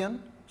this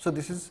region. So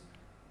this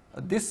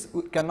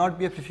cannot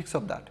be a prefix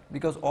of that,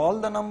 because all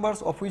the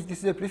numbers of which this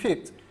is a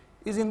prefix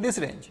is in this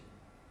range.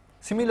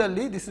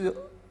 Similarly, this is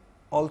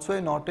also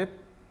not a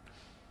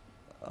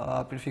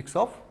prefix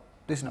of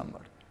this number.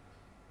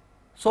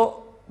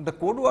 So the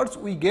code words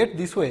we get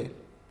this way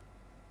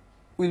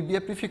will be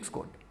a prefix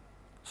code.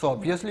 So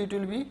obviously it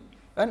will be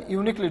an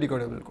uniquely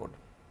decodable code.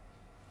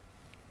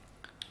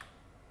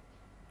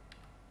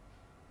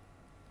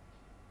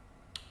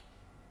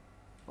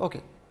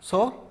 Okay.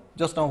 So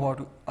just now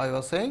what I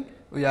was saying,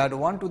 we add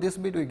 1 to this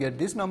bit, we get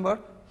this number.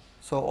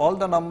 So all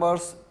the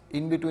numbers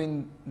in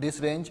between this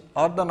range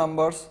are the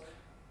numbers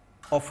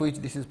of which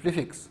this is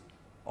prefix.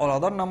 All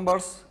other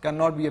numbers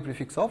cannot be a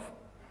prefix of,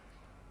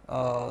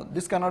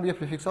 this cannot be a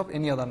prefix of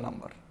any other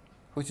number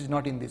which is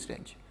not in this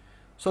range.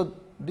 So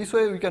this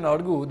way we can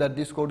argue that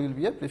this code will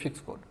be a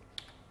prefix code.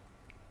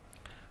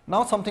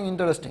 Now something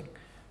interesting,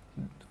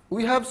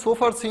 we have so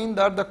far seen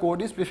that the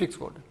code is prefix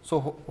code.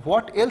 So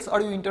what else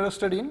are you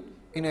interested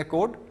in a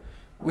code?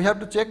 We have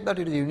to check that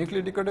it is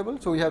uniquely decodable.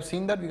 So we have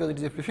seen that because it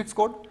is a prefix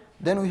code.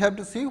 Then we have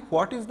to see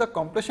what is the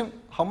compression,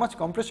 how much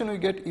compression we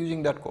get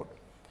using that code,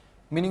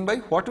 meaning by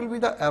what will be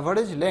the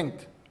average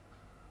length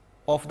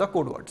of the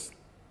code words.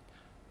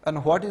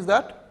 And what is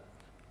that?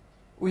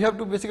 We have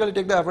to basically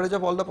take the average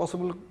of all the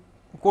possible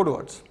code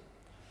words.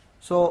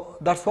 So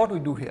that is what we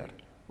do here.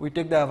 We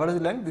take the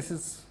average length, this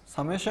is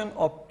summation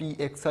of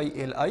pxi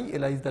li,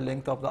 li is the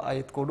length of the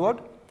ith code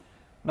word.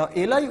 Now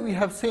li we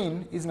have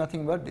seen is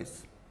nothing but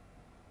this,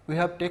 we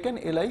have taken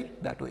li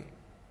that way.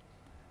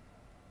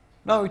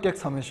 Now we take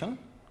summation,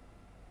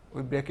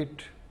 we break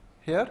it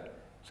here,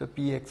 so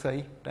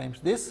pxi times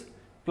this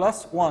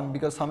plus 1,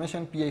 because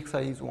summation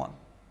pxi is 1.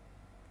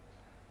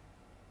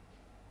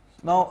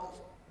 Now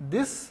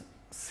this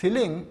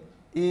ceiling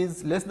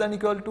is less than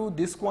equal to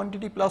this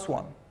quantity plus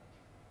 1,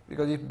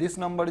 because if this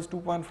number is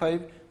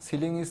 2.5,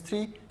 ceiling is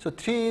 3, so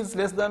 3 is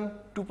less than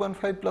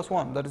 2.5 plus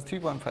 1, that is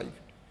 3.5.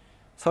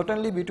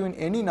 Certainly between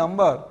any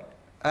number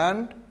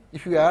and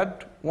if you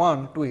add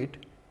 1 to it,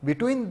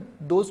 between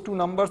those two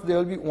numbers there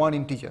will be one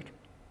integer.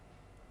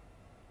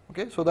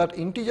 Okay, so that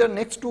integer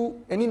next to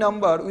any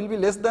number will be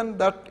less than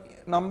that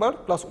number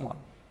plus 1.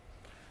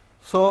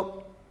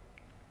 So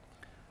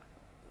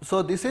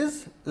this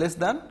is less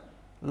than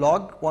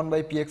log 1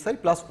 by pxi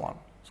plus 1.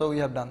 So we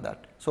have done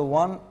that. So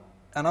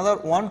another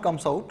 1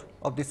 comes out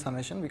of this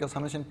summation, because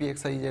summation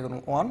pxi is equal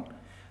to 1.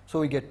 So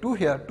we get 2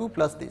 here, 2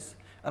 plus this.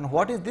 And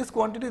what is this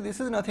quantity? This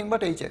is nothing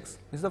but Hx. This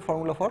is the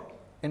formula for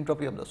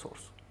entropy of the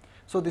source.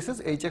 So this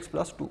is Hx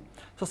plus 2.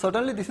 So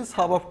certainly this is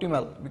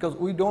suboptimal, because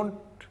we don't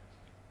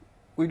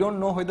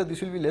know whether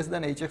this will be less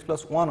than Hx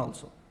plus 1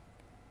 also.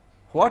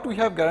 What we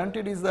have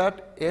guaranteed is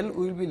that L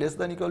will be less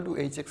than equal to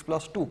Hx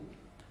plus 2.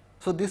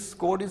 So this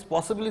code is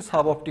possibly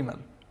suboptimal.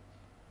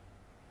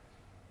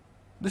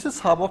 This is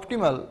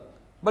suboptimal,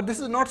 but this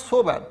is not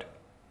so bad,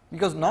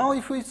 because now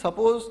if we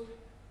suppose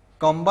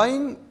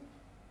combine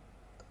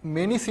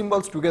many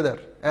symbols together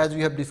as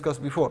we have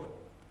discussed before,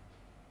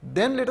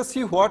 then let us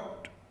see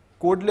what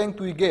code length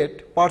we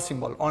get per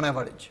symbol on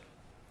average.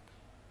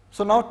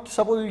 So now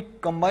suppose we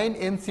combine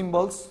n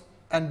symbols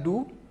and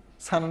do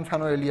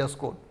Shannon-Fano-Elias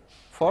code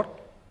for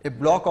a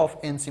block of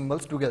n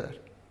symbols together.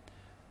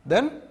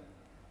 Then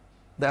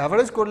the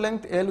average code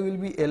length L will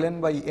be ln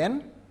by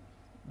n,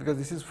 because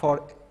this is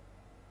for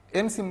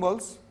n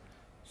symbols.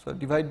 So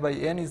divide by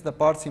n is the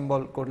per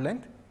symbol code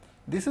length.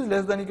 This is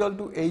less than equal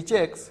to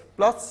Hx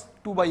plus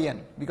 2 by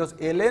n, because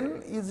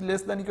ln is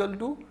less than equal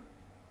to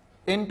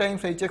n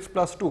times Hx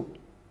plus 2,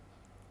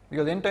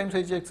 because n times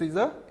Hx is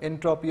the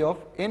entropy of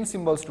n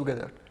symbols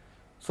together.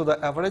 So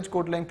the average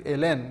code length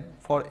ln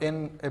for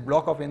a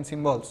block of n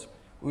symbols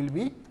will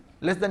be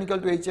less than equal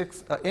to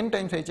n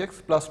times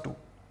Hx plus 2,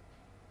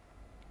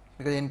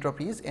 because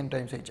entropy is n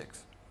times Hx.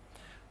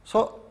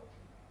 So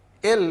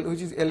L, which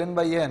is ln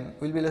by n,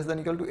 will be less than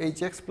equal to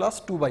Hx plus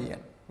 2 by n.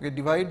 We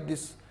divide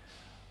this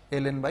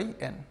ln by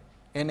n.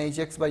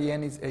 Nhx by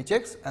n is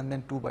Hx and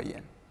then 2 by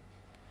n.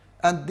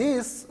 And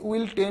this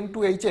will tend to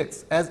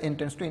Hx as n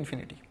tends to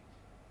infinity.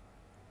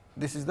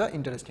 This is the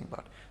interesting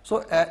part.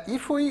 So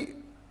if we,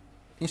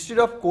 instead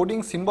of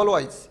coding symbol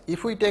wise,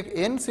 if we take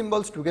n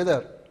symbols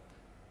together,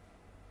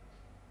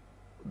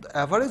 the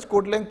average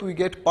code length we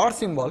get per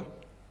symbol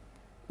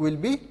will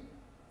be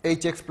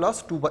Hx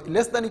plus 2 by,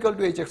 less than equal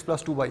to Hx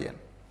plus 2 by n.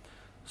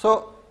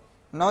 So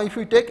now if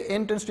we take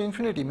n tends to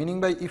infinity, meaning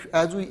by if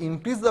as we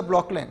increase the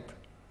block length,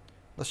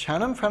 the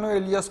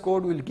Shannon-Fano-Elias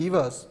code will give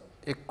us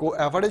a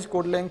average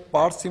code length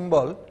per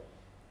symbol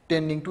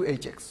tending to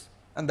Hx,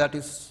 and that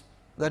is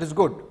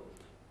good,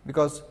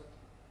 because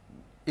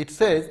it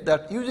says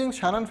that using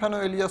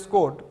Shannon-Fano-Elias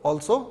code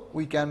also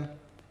we can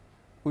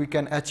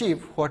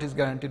achieve what is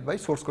guaranteed by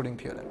source coding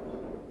theorem.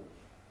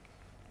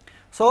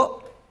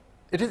 So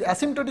it is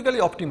asymptotically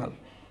optimal.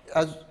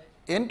 As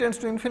n tends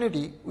to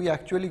infinity, we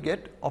actually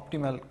get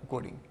optimal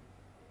coding.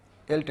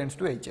 L tends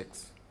to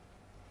Hx.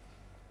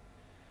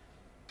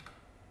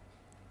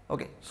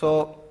 Okay,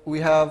 so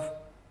we have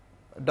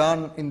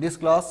done in this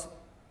class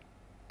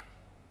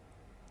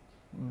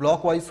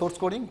block-wise source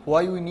coding.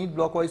 Why we need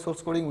block-wise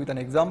source coding? With an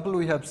example,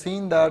 we have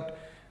seen that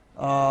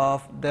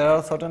there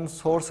are certain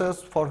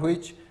sources for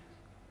which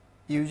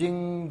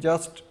using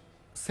just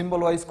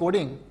symbol-wise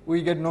coding,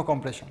 we get no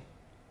compression.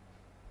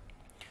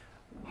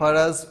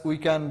 Whereas we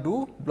can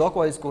do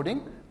block-wise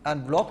coding,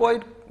 and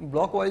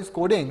block-wise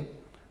coding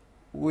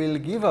will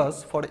give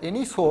us for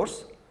any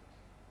source,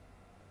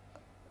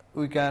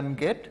 we can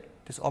get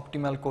this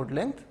optimal code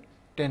length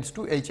tends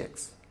to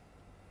Hx.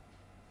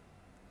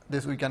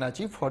 This we can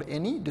achieve for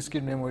any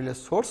discrete memoryless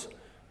source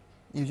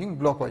using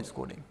block-wise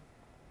coding.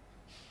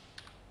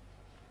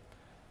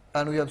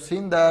 And we have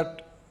seen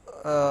that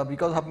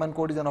because Huffman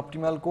code is an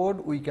optimal code,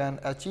 we can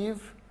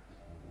achieve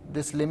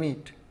this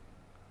limit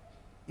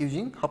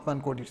using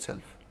Huffman code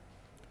itself.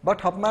 But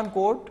Huffman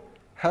code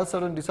has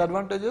certain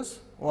disadvantages.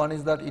 One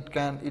is that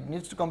it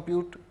needs to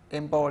compute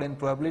m power n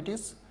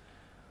probabilities.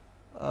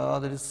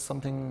 That is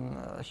something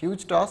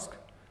huge task,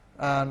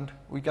 and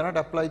we cannot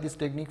apply this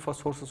technique for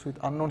sources with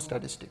unknown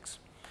statistics.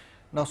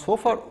 Now so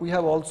far we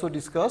have also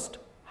discussed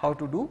how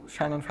to do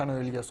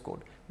Shannon-Fano-Elias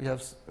code.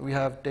 We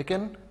have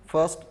taken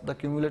first the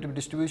cumulative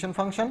distribution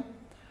function.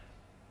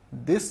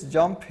 This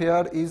jump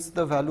here is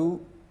the value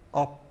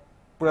of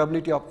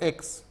probability of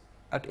x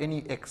at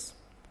any x.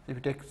 If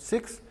you take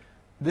 6,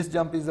 this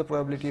jump is the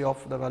probability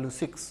of the value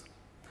 6.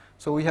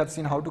 So we have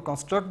seen how to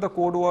construct the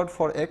code word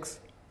for x.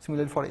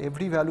 Similarly, for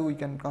every value we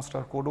can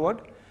construct code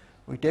word.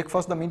 We take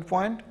first the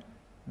midpoint,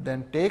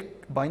 then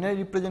take binary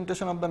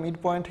representation of the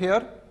midpoint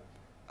here,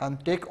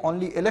 and take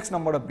only Lx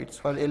number of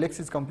bits, while Lx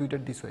is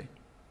computed this way.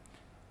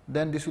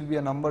 Then this will be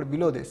a number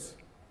below this,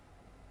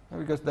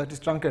 because that is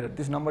truncated.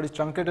 This number is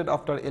truncated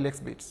after Lx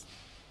bits,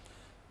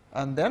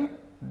 and then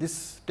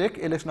this take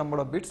Lx number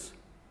of bits,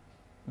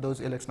 those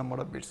Lx number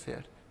of bits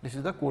here. This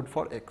is the code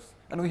for x,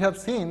 and we have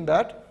seen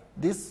that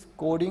this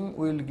coding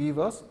will give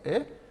us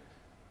a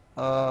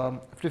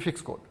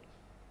prefix code.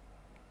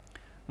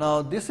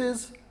 Now this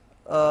is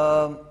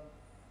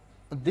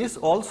this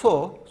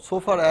also, so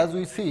far as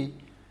we see,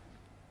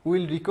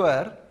 will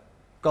require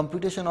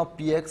computation of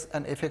px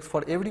and fx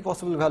for every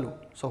possible value.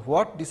 So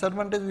what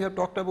disadvantage we have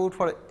talked about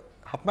for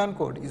Huffman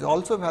code is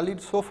also valid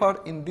so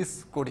far in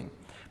this coding,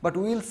 but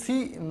we will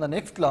see in the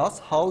next class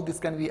how this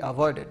can be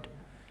avoided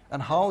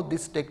and how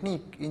this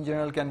technique in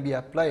general can be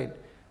applied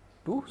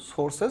to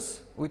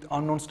sources with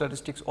unknown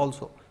statistics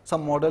also.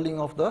 Some modeling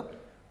of the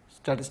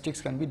statistics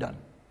can be done.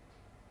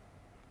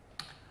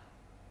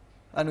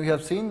 And we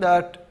have seen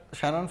that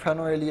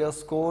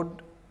Shannon-Fano-Elias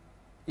code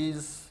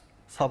is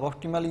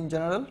suboptimal in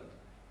general,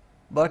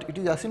 but it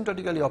is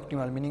asymptotically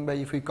optimal, meaning by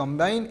if we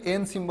combine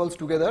n symbols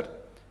together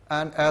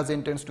and as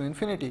n tends to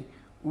infinity,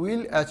 we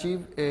will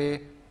achieve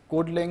a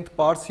code length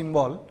per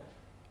symbol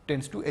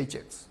tends to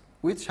hx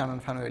with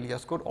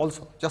Shannon-Fano-Elias code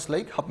also, just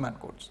like Huffman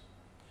codes.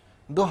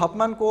 Though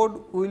Huffman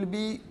code will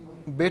be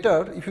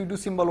better if you do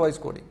symbol wise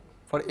coding.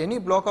 For any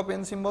block of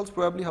n symbols,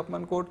 probably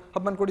Huffman code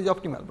is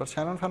optimal, but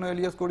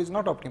Shannon-Fano-Elias code is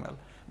not optimal.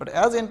 But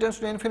as n tends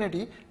to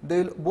infinity,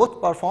 they will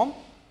both perform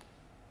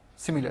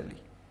similarly.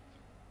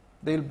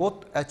 They will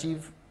both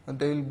achieve,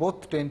 they will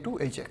both tend to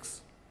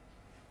hx.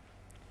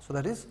 So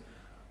that is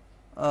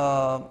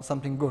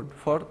something good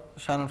for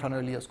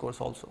Shannon-Fano-Elias codes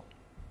also.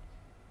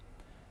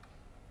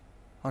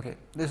 Okay,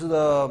 this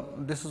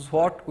is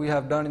what we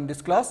have done in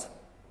this class.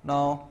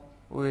 Now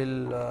we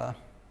will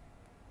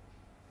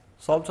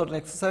solve certain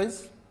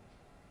exercise.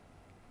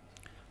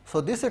 So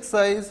this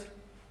exercise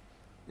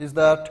is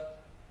that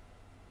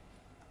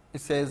it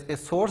says a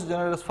source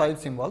generates 5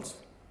 symbols.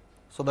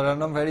 So the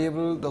random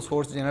variable the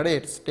source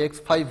generates takes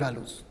 5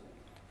 values.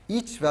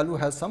 Each value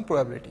has some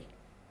probability.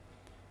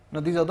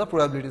 Now these are the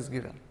probabilities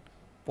given: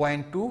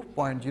 0.2,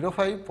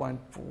 0.05,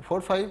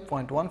 0.45,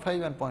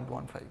 0.15 and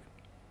 0.15.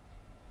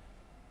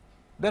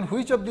 Then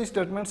which of these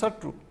statements are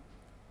true?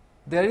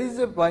 There is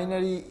a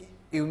binary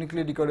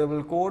uniquely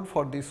decodable code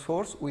for this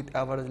source with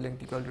average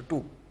length equal to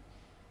 2.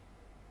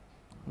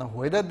 Now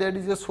whether there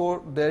is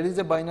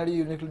a binary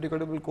uniquely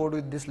decodable code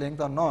with this length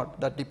or not,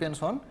 that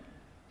depends on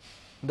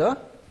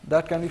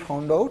that can be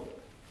found out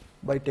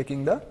by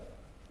computing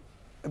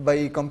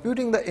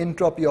the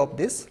entropy of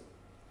this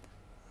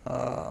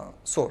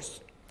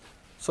source.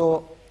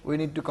 So we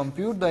need to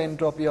compute the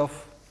entropy of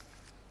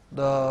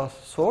the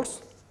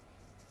source.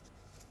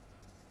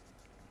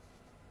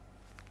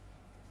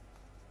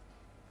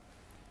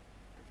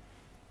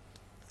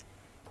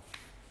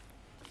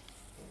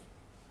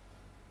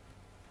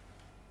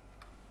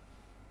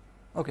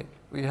 Okay,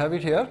 we have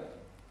it here.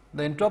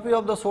 The entropy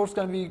of the source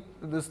can be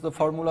this. The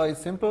formula is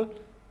simple: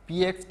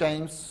 px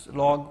times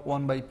log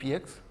 1 by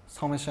px,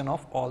 summation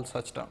of all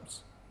such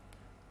terms.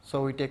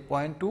 So we take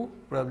 0.2,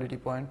 probability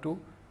 0.2,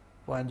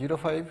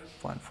 0.05,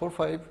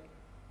 0.45,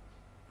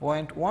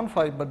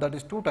 0.15, but that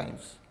is 2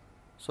 times.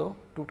 So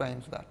 2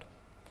 times that.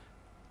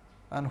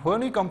 And when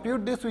we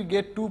compute this, we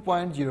get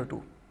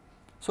 2.02.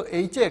 So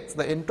hx,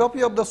 the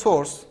entropy of the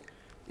source,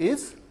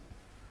 is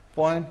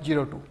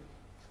 0.02.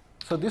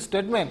 So this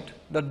statement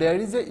that there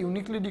is a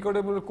uniquely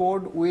decodable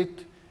code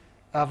with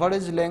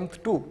average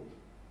length 2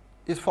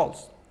 is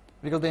false,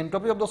 because the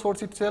entropy of the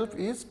source itself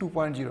is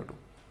 2.02.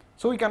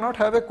 So we cannot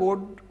have a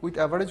code with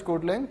average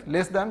code length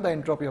less than the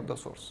entropy of the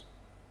source.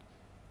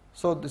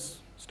 So this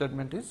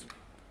statement is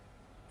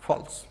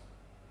false.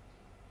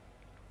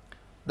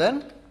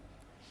 Then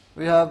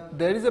we have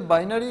there is a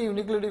binary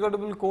uniquely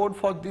decodable code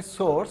for this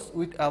source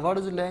with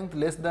average length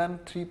less than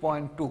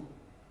 3.2.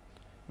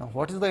 Now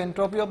what is the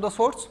entropy of the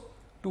source?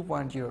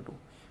 2.02,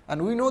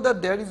 and we know that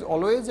there is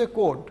always a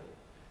code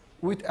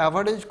with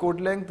average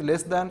code length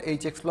less than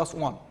hx plus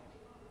 1.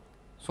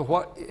 So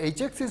what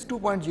hx is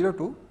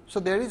 2.02, so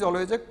there is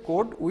always a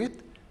code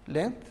with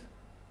length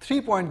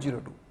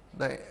 3.02.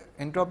 The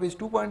entropy is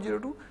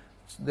 2.02,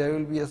 so there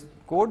will be a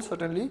code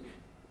certainly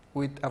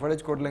with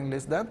average code length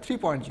less than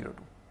 3.02.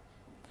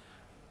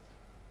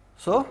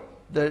 So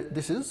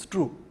this is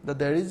true, that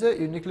there is a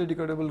uniquely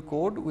decodable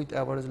code with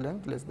average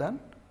length less than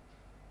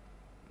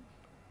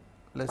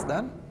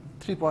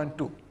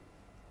 3.2.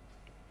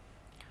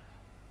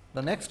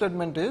 The next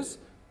statement is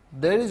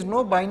there is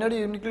no binary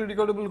uniquely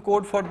decodable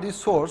code for this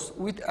source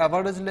with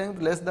average length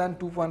less than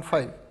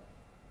 2.5.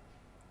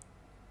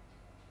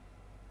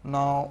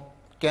 Now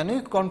can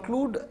you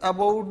conclude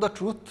about the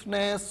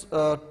truthness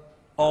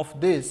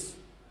of this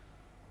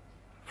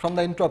from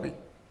the entropy?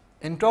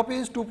 Entropy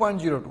is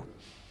 2.02.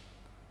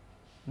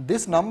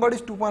 This number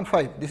is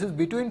 2.5. This is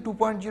between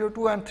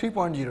 2.02 and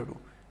 3.02.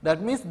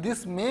 That means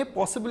this may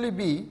possibly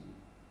be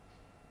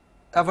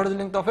average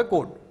length of a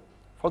code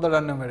for the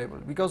random variable,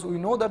 because we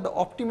know that the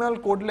optimal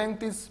code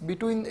length is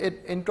between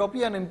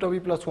entropy and entropy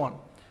plus 1.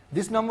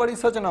 This number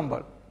is such a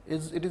number,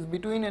 it is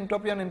between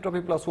entropy and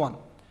entropy plus 1.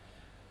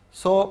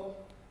 So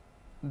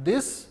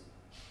this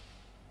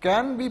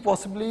can be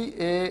possibly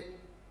a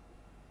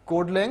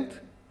code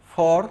length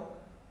for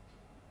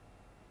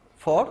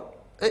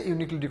a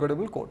uniquely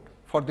decodable code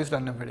for this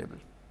random variable.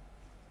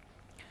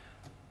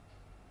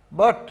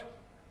 But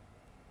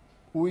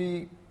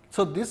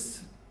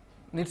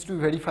needs to be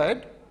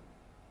verified.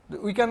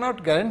 We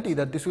cannot guarantee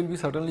that this will be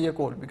certainly a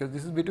code, because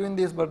this is between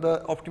this, but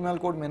the optimal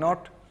code may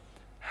not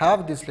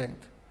have this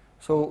length.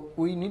 So,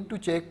 we need to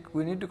check,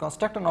 we need to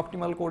construct an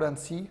optimal code and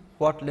see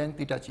what length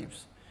it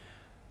achieves,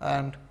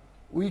 and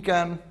we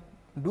can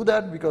do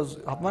that because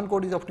Huffman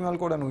code is optimal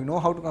code and we know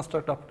how to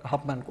construct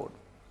Huffman code.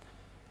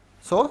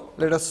 So,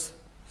 let us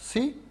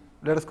see,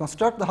 let us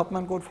construct the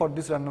Huffman code for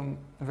this random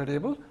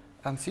variable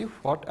and see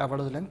what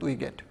average length we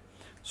get.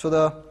 So,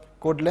 the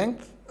code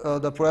length,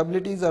 the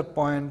probabilities are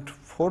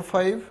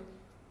 0.45,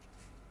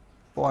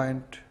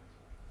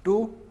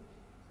 0.2,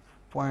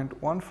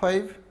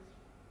 0.15,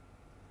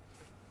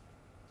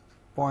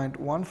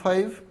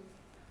 0.15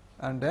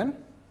 and then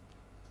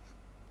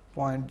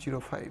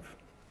 0.05.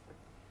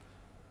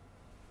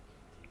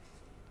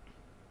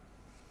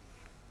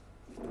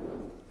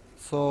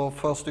 So,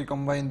 first we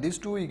combine these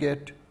two, we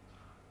get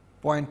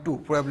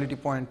 0.2, probability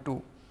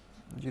 0.2,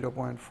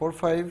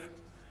 0.45,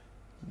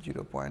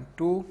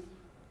 0.2,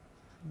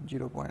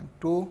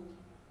 0.2,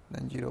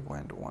 then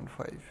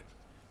 0.15.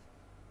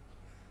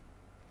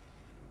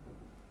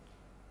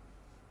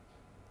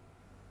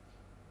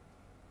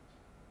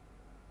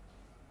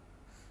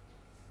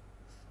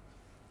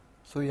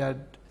 So, we add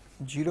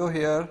 0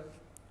 here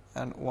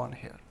and 1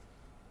 here.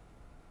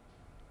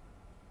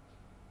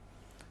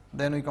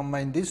 Then we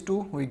combine these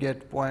two, we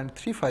get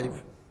 0.35.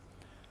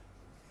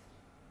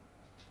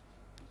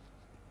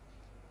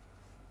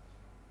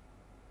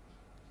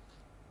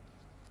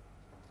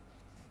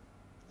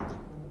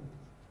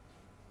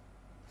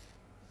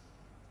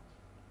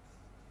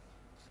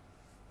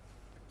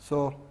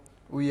 So,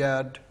 we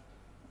add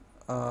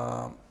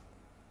 0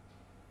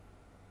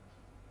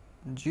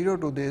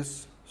 to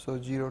this, so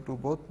 0 to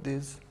both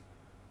this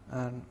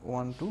and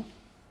 1 to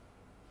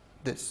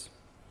this.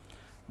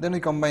 Then we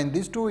combine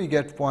these two, we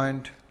get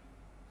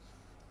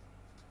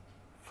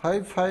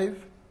 0.55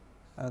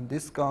 and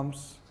this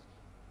comes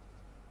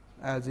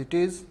as it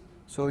is.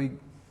 So, we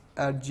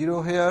add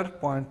 0 here,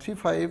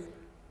 0.35,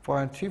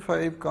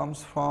 0.35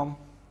 comes from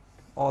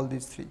all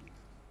these three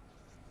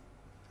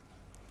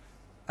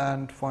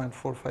and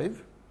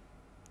 0.45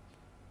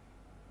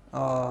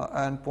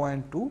 and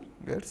 0.2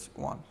 gets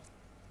 1.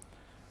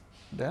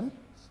 Then,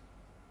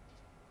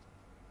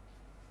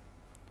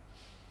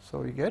 so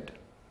we get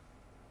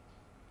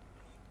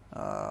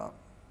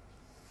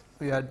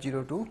we add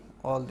 0 to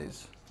all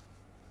these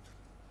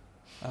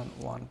and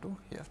 1 to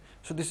here.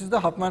 So, this is the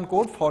Huffman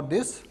code for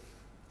this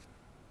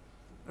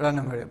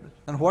random variable.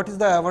 And what is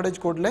the average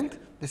code length?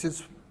 This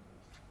is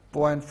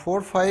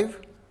 0.45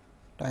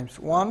 times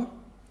 1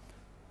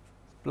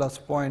 plus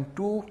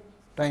 0.2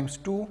 times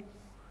 2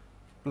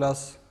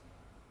 plus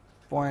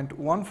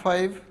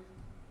 0.15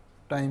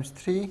 times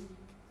 3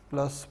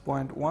 plus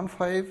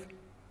 0.15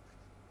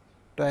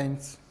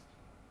 times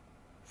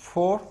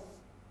 4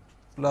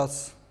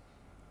 plus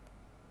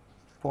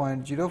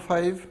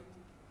 0.05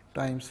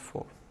 times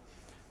 4.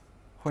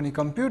 When you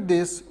compute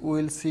this,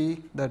 we will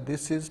see that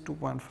this is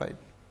 2.5.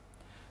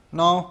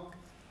 Now,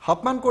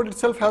 Huffman code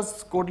itself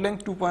has code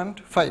length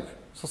 2.5.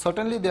 So,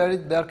 certainly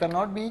there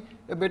cannot be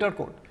a better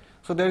code.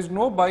 So, there is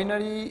no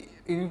binary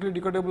uniquely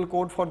decodable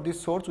code for this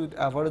source with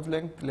average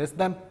length less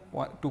than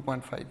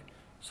 2.5.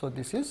 So,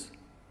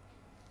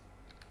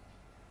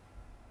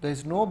 there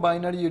is no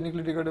binary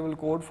uniquely decodable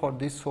code for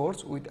this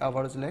source with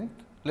average length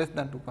less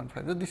than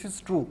 2.5. So, this is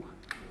true,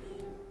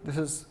 this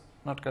is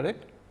not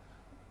correct.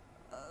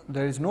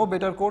 There is no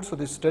better code. So,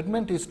 this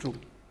statement is true,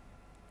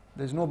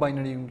 there is no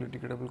binary uniquely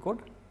decodable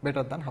code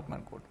better than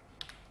Huffman code.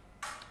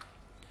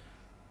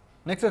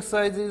 Next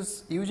exercise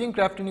is using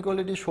Craft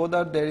inequality show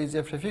that there is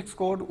a prefix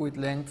code with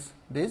lengths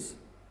this.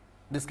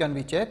 This can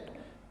be checked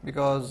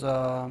because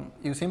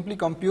you simply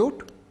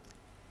compute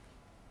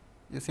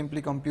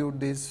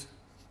this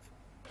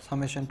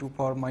summation 2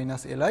 power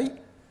minus Li,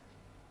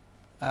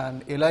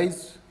 and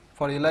Li's,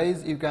 for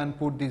Li's you can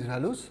put these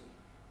values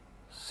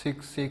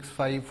 6, 6,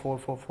 5, 4,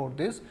 4, 4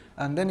 this,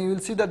 and then you will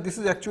see that this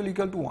is actually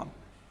equal to 1.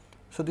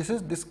 So, this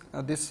is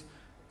this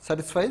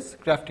satisfies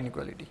Craft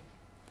inequality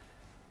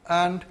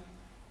and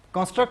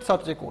construct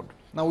such a code.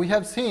 Now, we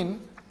have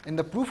seen in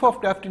the proof of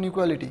Craft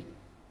inequality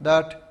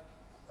that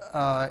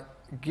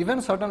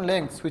given certain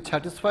lengths which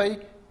satisfy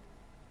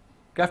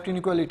Craft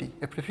inequality,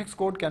 a prefix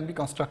code can be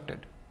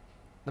constructed.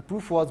 The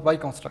proof was by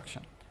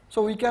construction.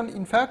 So, we can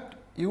in fact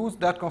use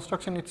that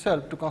construction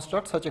itself to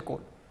construct such a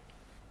code.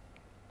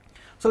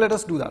 So, let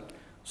us do that.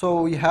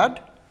 So, we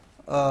have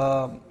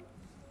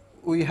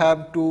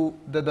to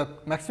the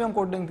maximum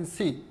code length is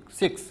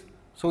 6.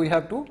 So, we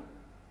have to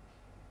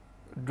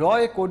draw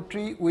a code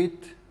tree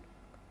with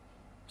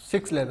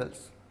 6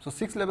 levels. So,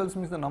 6 levels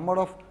means the number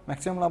of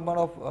maximum number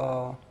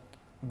of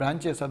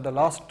branches at the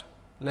last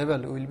level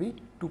will be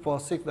 2 power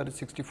 6, that is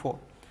 64.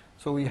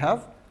 So, we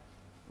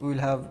will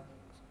have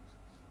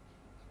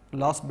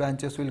last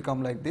branches will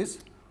come like this.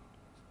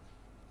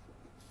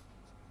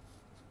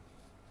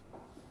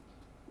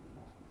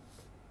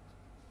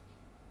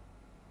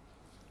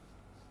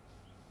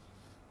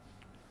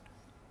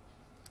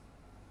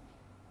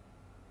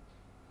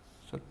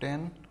 So,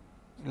 10,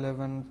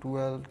 11,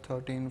 12,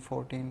 13,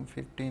 14,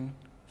 15,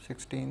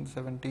 16,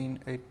 17,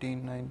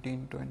 18,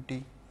 19,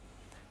 20.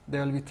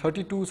 There will be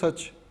 32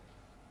 such,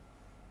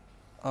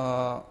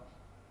 there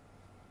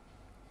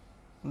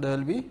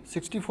will be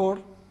 64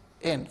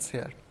 ends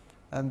here,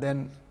 and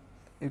then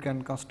you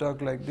can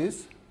construct like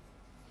this.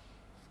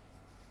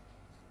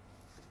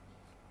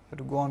 You have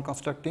to go on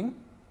constructing.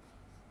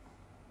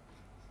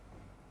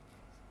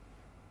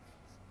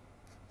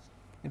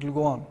 It will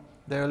go on.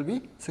 There will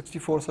be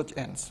 64 such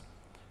ends,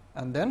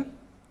 and then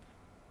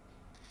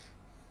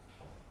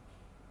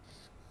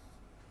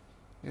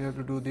you have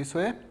to do this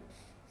way.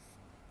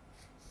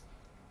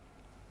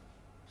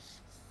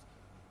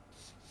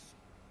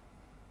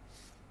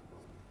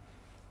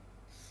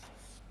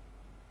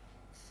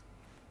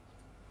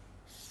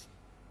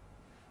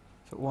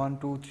 So 1,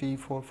 2, 3,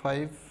 4,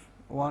 5,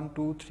 1,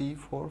 2, 3,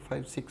 4,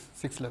 5,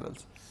 6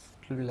 levels.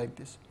 It will be like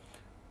this.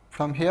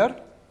 From here,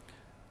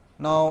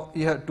 now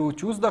you have to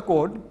choose the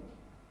code.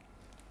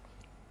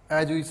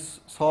 As we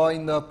saw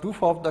in the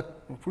proof of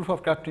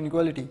Crafts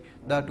inequality,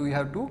 that we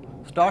have to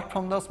start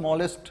from the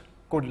smallest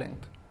code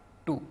length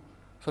 2.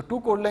 So 2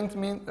 code lengths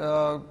mean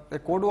a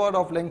code word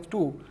of length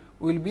 2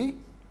 will be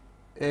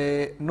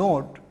a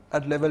node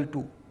at level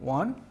 2,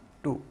 1,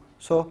 2.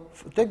 So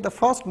take the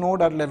first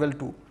node at level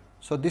 2.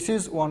 So this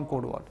is one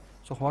code word.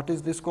 So what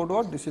is this code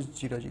word? This is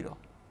 0, 0.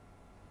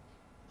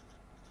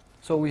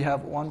 So we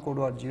have one code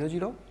word 0,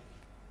 0.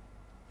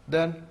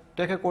 Then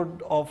take a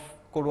code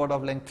word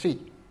of length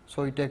 3.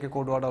 So we take a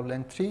code word of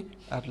length 3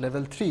 at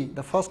level 3,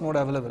 the first node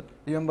available.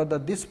 Remember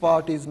that this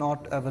part is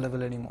not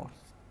available anymore.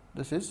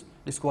 This is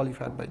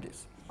disqualified by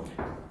this.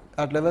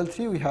 At level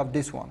 3 we have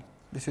this one.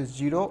 This is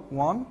 0,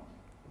 1,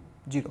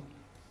 0.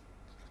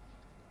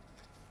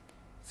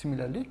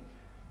 Similarly,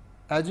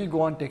 as we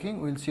go on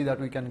taking, we will see that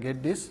we can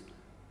get this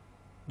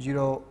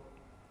 0,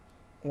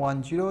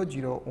 1, 0,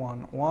 0, 1,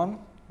 1,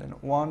 then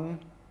 1,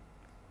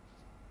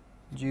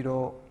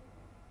 0,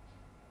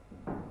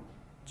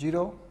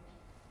 0.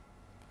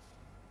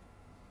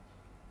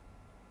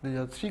 These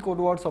are 3 code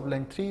words of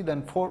length 3,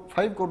 then 5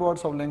 code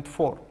words of length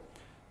 4.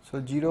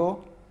 So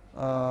 0,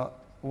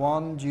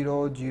 1,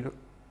 0, 0,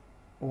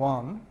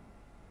 1,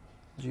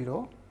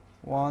 0,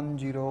 1,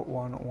 0,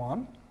 1,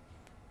 1,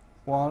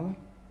 1,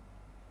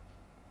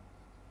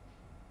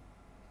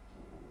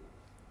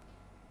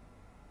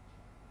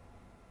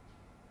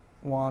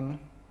 1,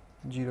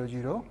 0,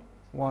 0,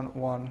 1,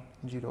 1,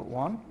 0,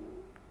 1,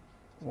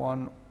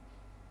 1,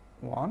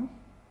 1,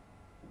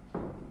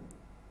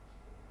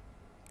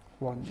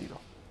 1, 0.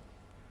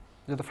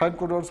 These are the 5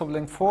 code words of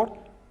length 4,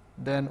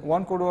 then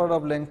 1 code word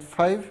of length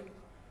 5.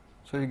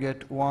 So you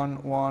get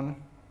 1, 1,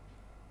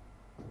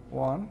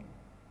 1,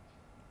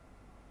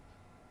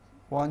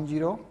 1,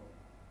 0.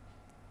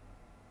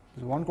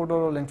 This is 1 code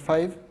word of length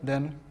 5,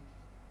 then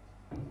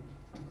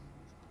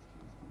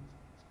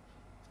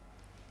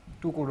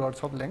 2 code words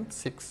of length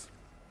 6.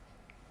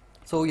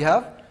 So we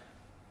have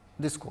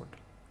this code.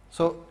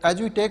 So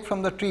as we take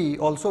from the tree,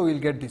 also we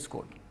will get this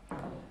code.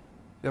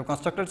 We have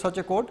constructed such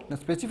a code. Now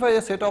specify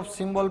a set of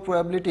symbol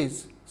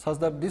probabilities such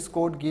that this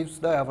code gives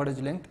the average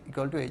length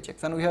equal to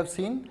hx. And we have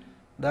seen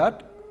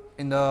that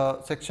in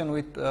the section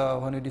with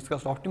when we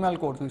discussed optimal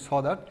codes, we saw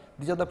that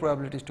these are the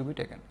probabilities to be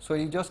taken. So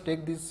you just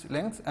take these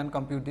lengths and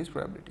compute these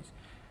probabilities.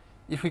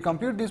 If we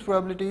compute these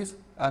probabilities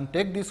and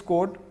take this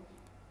code,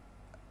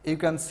 you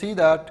can see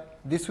that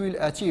this will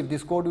achieve,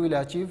 this code will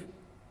achieve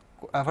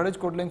average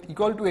code length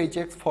equal to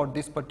hx for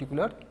this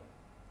particular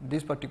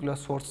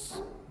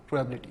source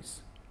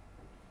probabilities.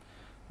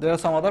 There are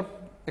some other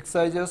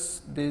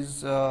exercises,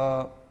 these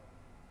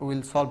we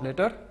will solve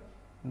later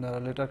in the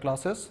later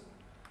classes.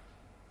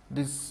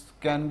 This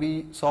can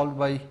be solved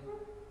by,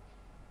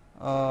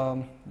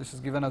 this is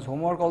given as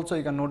homework also.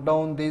 You can note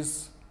down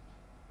these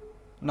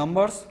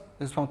numbers.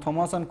 This is from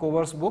Thomas and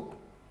Cover's book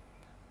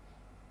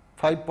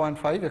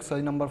 5.5,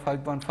 exercise number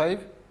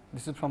 5.5.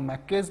 This is from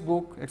McKay's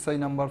book, exercise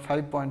number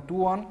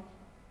 5.21,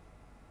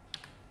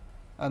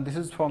 and this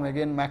is from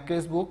again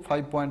McKay's book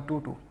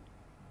 5.22.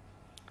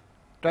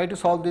 Try to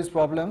solve these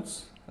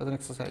problems as an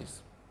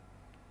exercise.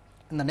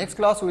 In the next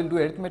class, we will do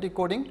arithmetic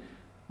coding.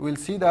 We will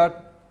see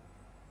that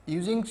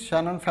using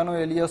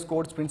Shannon-Fano-Elias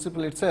codes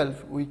principle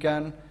itself, we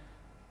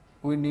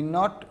need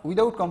not,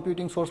 without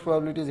computing source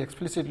probabilities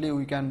explicitly,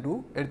 we can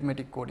do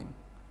arithmetic coding.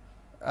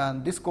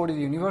 And this code is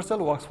universal,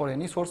 works for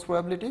any source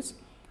probabilities,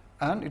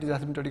 and it is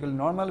asymptotically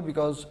normal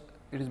because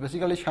it is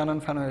basically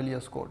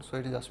Shannon-Fano-Elias code. So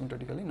it is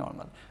asymptotically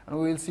normal. And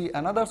we will see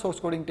another source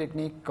coding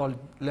technique called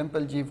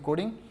Lempel-Jeev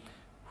coding,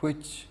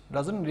 which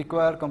does not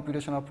require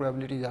computation of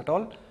probabilities at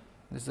all.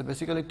 This is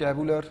basically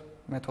tabular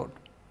method.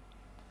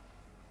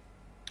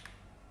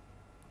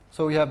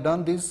 So we have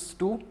done these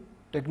 2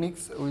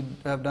 techniques, we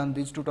have done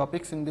these 2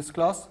 topics in this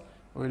class.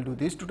 We will do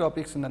these 2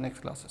 topics in the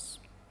next classes.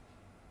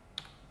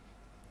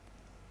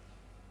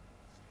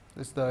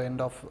 This is the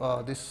end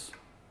of this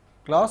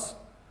class.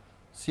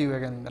 See you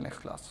again in the next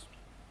class.